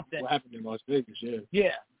be out. What happened in Las Vegas,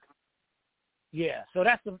 Yeah, so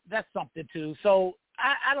that's something, too. So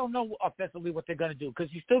I don't know offensively what they're going to do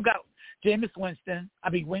because you still got Jameis Winston.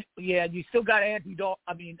 You still got Andy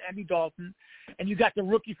Dalton, and you got the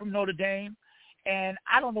rookie from Notre Dame. And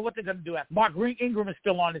I don't know what they're going to do. Mark Ingram is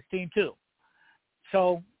still on this team, too.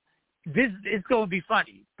 So this is going to be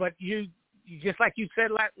funny. But you just like you said,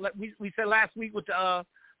 we said last week with the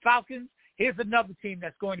Falcons, here's another team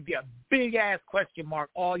that's going to be a big-ass question mark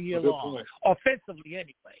all year long, offensively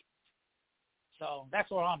anyway. So that's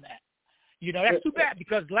where I'm at. That's too bad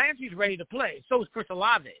because Landry's ready to play. So is Chris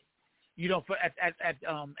Olave,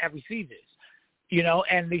 at receivers.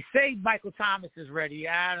 And they say Michael Thomas is ready.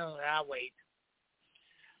 I'll wait.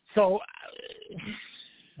 So,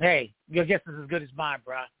 hey, your guess is as good as mine,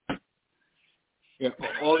 bro. Yeah,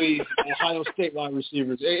 all these Ohio State wide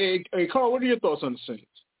receivers. Hey, Carl, what are your thoughts on the Saints?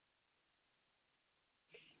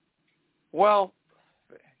 Well,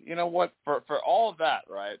 you know what? For all of that,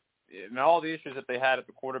 right, and all the issues that they had at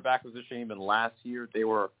the quarterback position even last year, they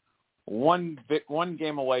were one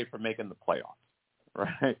game away from making the playoffs,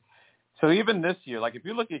 right? So even this year, like if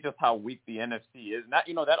you look at just how weak the NFC is, and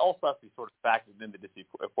that also has to be sort of factored into this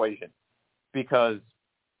equation because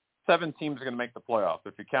 7 teams are going to make the playoffs.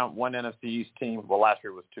 If you count one NFC East team, well, last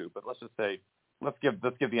year was 2, but let's just say let's give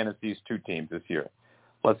the NFC East 2 teams this year.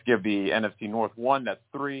 Let's give the NFC North 1. That's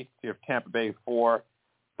 3. So you have Tampa Bay 4,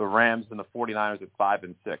 the Rams and the 49ers at 5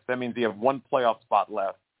 and 6. That means you have 1 playoff spot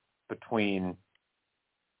left between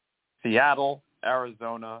Seattle,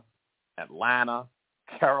 Arizona, Atlanta,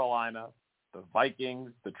 Carolina, the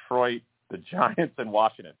Vikings, Detroit, the Giants, and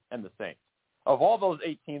Washington, and the Saints. Of all those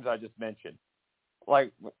 8 teams I just mentioned,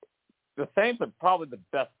 like the Saints are probably the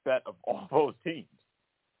best bet of all those teams.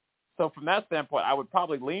 So from that standpoint, I would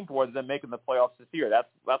probably lean towards them making the playoffs this year. That's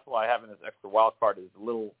why having this extra wild card is a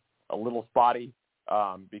little spotty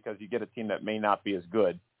because you get a team that may not be as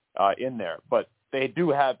good in there. But they do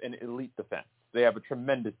have an elite defense. They have a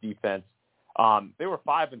tremendous defense. They were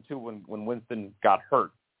 5-2 when Winston got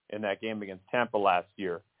hurt in that game against Tampa last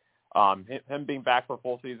year. Him being back for a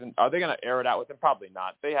full season, are they going to air it out with him? Probably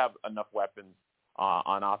not. They have enough weapons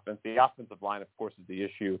on offense. The offensive line, of course, is the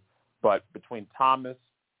issue. But between Thomas,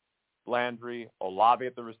 Landry, Olave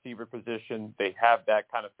at the receiver position, they have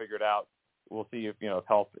that kind of figured out. We'll see if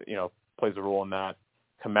health plays a role in that.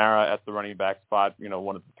 Kamara at the running back spot,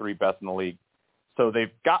 one of the 3 best in the league. So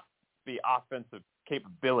they've got the offensive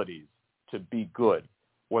capabilities to be good.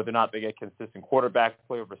 Whether or not they get consistent quarterback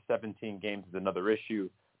play over 17 games is another issue.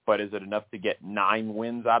 But is it enough to get 9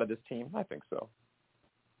 wins out of this team? I think so.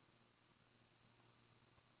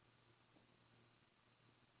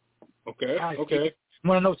 Okay. I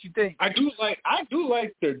want to know what you think. I do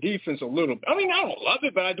like their defense a little bit. I mean, I don't love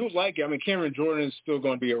it, but I do like it. I mean, Cameron Jordan is still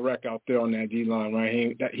going to be a wreck out there on that D-line,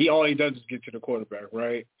 right? He all he does is get to the quarterback,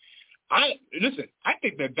 right? I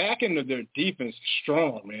think the back end of their defense is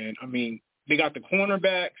strong, man. I mean, they got the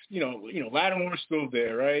cornerbacks. Lattimore's still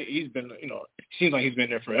there, right? He's been, seems like he's been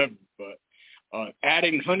there forever. But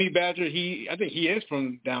adding Honey Badger, I think he is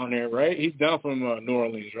from down there, right? He's down from New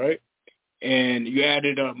Orleans, right? And you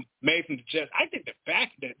added May from the Jets. I think the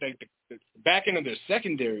back end of their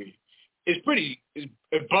secondary is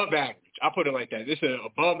above average. I'll put it like that. It's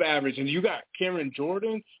above average, and you got Cameron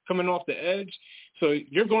Jordan coming off the edge, so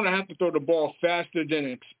you're going to have to throw the ball faster than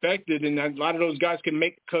expected, and a lot of those guys can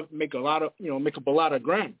make up a lot of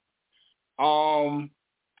ground. I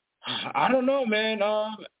don't know, man.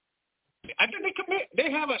 I think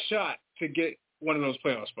they have a shot to get one of those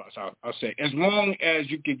playoff spots, I'll say, as long as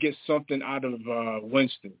you could get something out of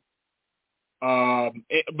Winston. But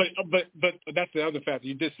that's the other factor.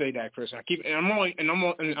 You did say that, Chris. I'm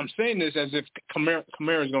saying this as if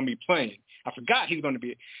Kamara is going to be playing. I forgot he's going to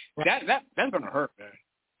be. That's going to hurt, man.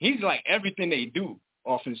 He's like everything they do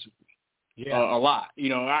offensively. Yeah, a lot.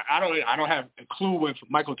 I don't have a clue with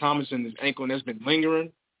Michael Thomas and his ankle, and that's been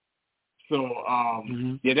lingering. So,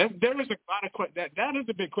 there is a lot of that is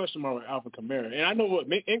a big question mark with Alvin Kamara. And I know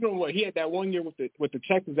Ingram, he had that 1 year with the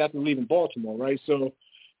Texans after leaving Baltimore, right? So,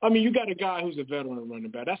 I mean, you got a guy who's a veteran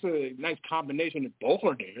running back. That's a nice combination if both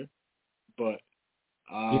are there. But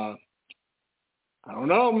I don't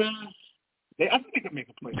know, man. I think they can make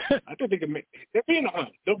a play. I think they can make. They'll be in the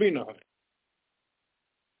hunt.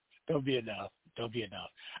 Don't be enough.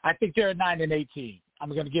 I think they're a 9-8 team. I'm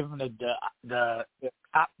going to give them the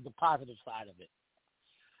positive side of it.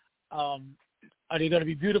 Are they going to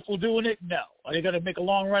be beautiful doing it? No. Are they going to make a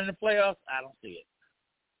long run in the playoffs? I don't see it.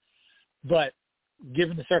 But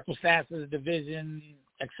given the circumstances, the division,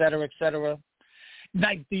 et cetera,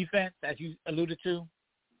 nice defense, as you alluded to,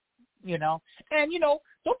 and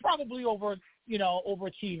they'll probably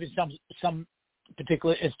overachieve in some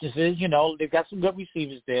particular instances. They've got some good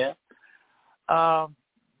receivers there.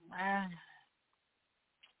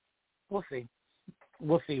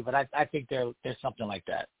 We'll see. But I think there's something like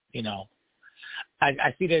that.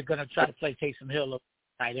 I see they're going to try to play Taysom Hill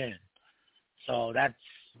tight end. So that's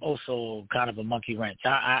also kind of a monkey wrench.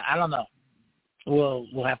 I don't know.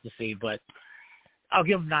 We'll have to see, but I'll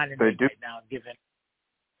give them 9-8 right now, given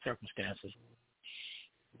circumstances.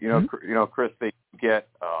 Chris, they get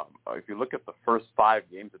if you look at the first 5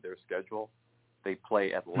 games of their schedule, they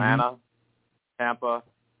play Atlanta, Tampa,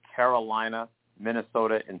 Carolina,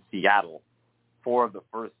 Minnesota, and Seattle. 4 of the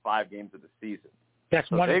first 5 games of the season. That's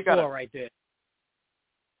so 1-4 right there.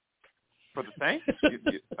 For the Saints,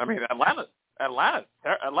 Atlanta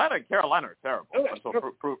and Carolina are terrible.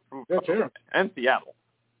 And Seattle.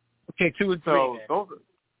 Okay, 2 and 3.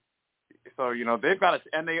 So they've got it,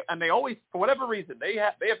 and they always, for whatever reason, they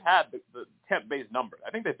have had the temp-based number.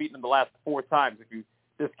 I think they've beaten them the last 4 times if you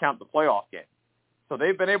discount the playoff game. So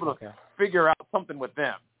they've been able to figure out something with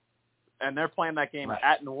them, and they're playing that game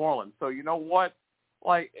at New Orleans. So you know what?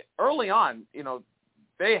 Like early on,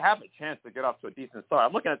 they have a chance to get off to a decent start.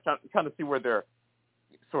 I'm looking at trying to see where their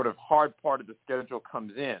sort of hard part of the schedule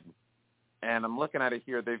comes in, and I'm looking at it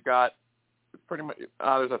here. They've got pretty much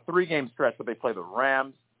there's a 3-game stretch where they play the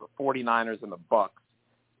Rams, the 49ers, and the Bucks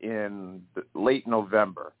in late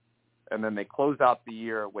November, and then they close out the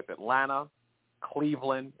year with Atlanta,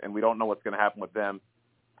 Cleveland, and we don't know what's going to happen with them,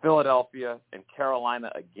 Philadelphia, and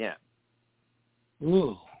Carolina again.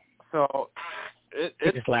 Ooh. So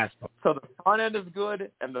so the front end is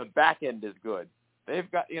good and the back end is good.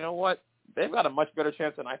 They've got, they've got a much better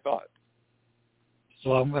chance than I thought.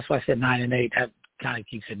 So that's why I said 9-8. That kind of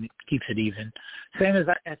keeps it even. Same as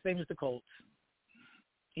the Colts.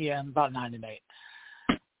 Yeah, about 9-8.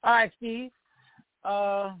 All right, Steve.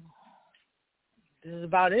 This is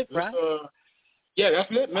about it, right? Yeah,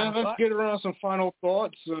 that's it, man. Let's get around some final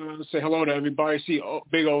thoughts. Say hello to everybody. See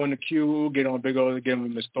Big O in the queue. Get on Big O to give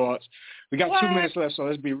him his thoughts. We got 2 minutes left, so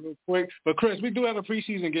let's be real quick. But, Chris, we do have a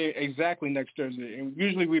preseason game exactly next Thursday. And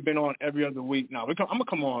usually we've been on every other week. Now, I'm going to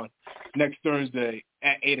come on next Thursday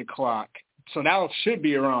at 8 o'clock. So that should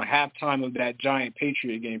be around halftime of that Giant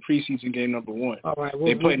Patriot game, preseason game number 1. All right.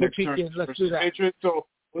 They play next Thursday let's do that. Patriots. So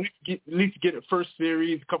we'll at least get a first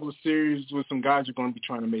series, a couple of series with some guys who are going to be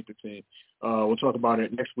trying to make the team. We'll talk about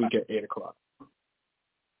it next week at 8 o'clock.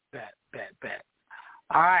 Bet.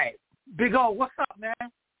 All right. Big O, what's up, man?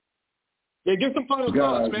 Yeah, get some final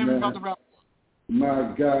thoughts, man. We're about to wrap.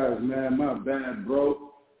 My guys, man, my bad,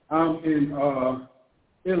 bro. I'm in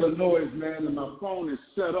Illinois, man, and my phone is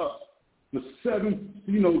set up for 7,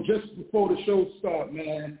 just before the show starts,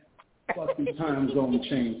 man. Fuck these time zone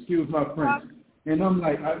change. Excuse my French. And I'm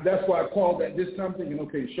like, that's why I called at this time thinking,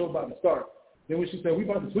 okay, the show about to start. Then when she said, we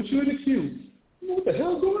about to put you in the queue, what the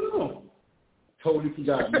hell's going on? Totally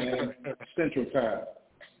forgot, man. Central Time.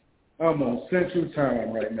 I'm on Central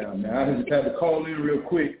Time right now, man. I just had to call in real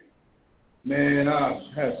quick. Man, I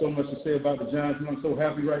have so much to say about the Giants, and I'm so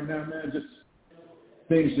happy right now, man. Just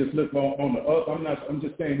things just look on the up. I'm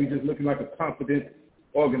just saying we're just looking like a confident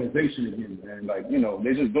organization again, man. Like,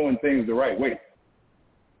 they're just doing things the right way.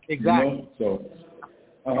 Exactly. So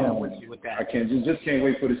with that. I just can't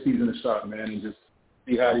wait for the season to start, man, and just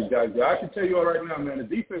see how these guys go. I can tell you all right now, man, the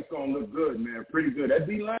defense gonna look good, man, pretty good. That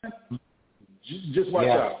D line, just watch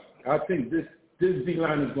out. I think this D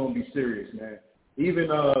line is gonna be serious, man. Even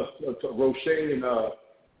Roche and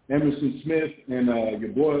Emerson Smith and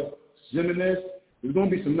your boy Jimenez, there's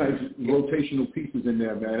gonna be some nice rotational pieces in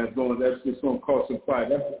there, man. That's just gonna cause some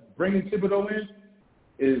fire. Bringing Thibodeau in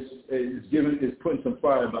is putting some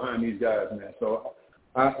fire behind these guys, man. So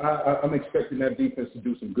I'm expecting that defense to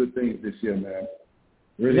do some good things this year, man.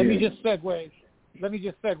 Really. Let me just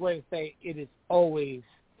segue and say it is always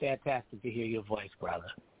fantastic to hear your voice,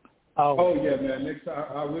 brother. Oh yeah, man. Next time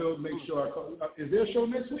I will make sure I call. Is there a show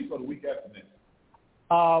next week or the week after next?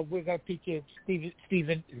 We're gonna peek in.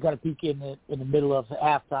 Steven is gonna peek in the middle of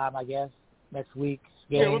halftime, I guess, next week.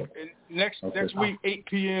 Yeah, next week, 8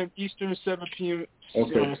 p.m. Eastern, 7 p.m.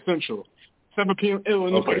 Central. 7 p.m.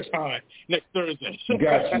 Illinois time next Thursday.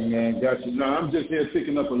 Got you, man. Got you. No, I'm just here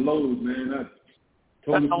picking up a load, man. I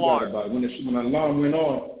totally forgot about it. When the alarm went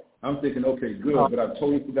on, I'm thinking, okay, good, but I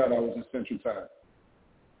totally forgot I was in Central Time.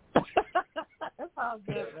 That's all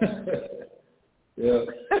good, man. Yeah.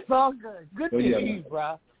 It's all good. Good to hear you,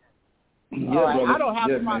 bro. Yeah, all right. brother. I don't have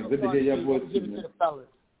yeah, the man. Good to hear your voice, give it man. to the fellas.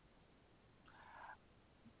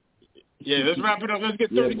 Yeah, let's wrap it up. Let's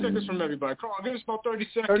get 30 seconds from everybody. Carl, give us about 30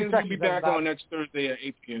 seconds. We'll be back on next Thursday at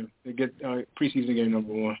 8 p.m. to get preseason game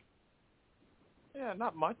number 1. Yeah,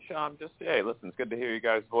 not much. Just, hey, listen, it's good to hear you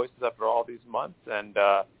guys' voices after all these months. And,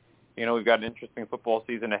 we've got an interesting football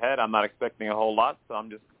season ahead. I'm not expecting a whole lot, so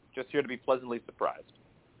I'm just here to be pleasantly surprised.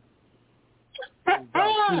 It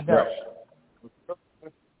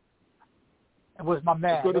was my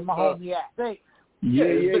man. Where's my homie at? Hey.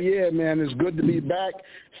 Yeah, man. It's good to be back.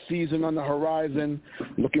 Season on the horizon.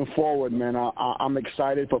 Looking forward, man. I'm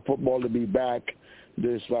excited for football to be back.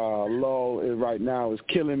 This lull right now is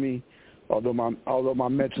killing me. Although my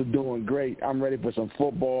Mets are doing great, I'm ready for some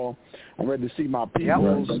football. I'm ready to see my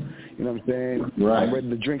peoples. Yep. You know what I'm saying? Right. I'm ready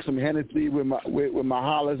to drink some Hennessy with my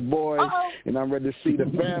Hollis boys, and I'm ready to see the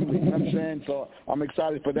family. You know what I'm saying? So I'm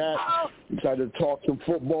excited for that. I'm excited to talk some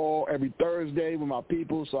football every Thursday with my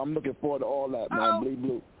people. So I'm looking forward to all that, man. Bleed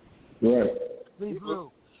Blue. Right. Bleed Blue.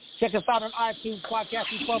 Check us out on iTunes, Podcast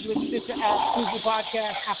Republic, Stitcher app, Google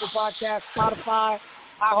Podcast, Apple Podcast, Spotify,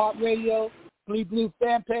 iHeartRadio, Bleed Blue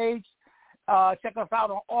fan page. Check us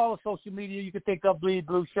out on all the social media. You can think of Bleed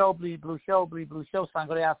Blue Show, Bleed Blue Show, Bleed Blue Show.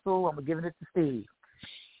 Sango de Azul. I'm giving it to Steve.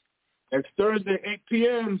 Next Thursday, 8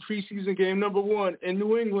 p.m., preseason game number 1 in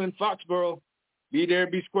New England, Foxborough. Be there,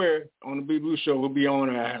 be square on the Bleed Blue Show. We'll be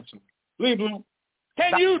on at halftime. Bleed Blue.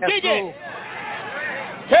 Can you dig it?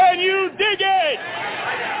 Can you dig it?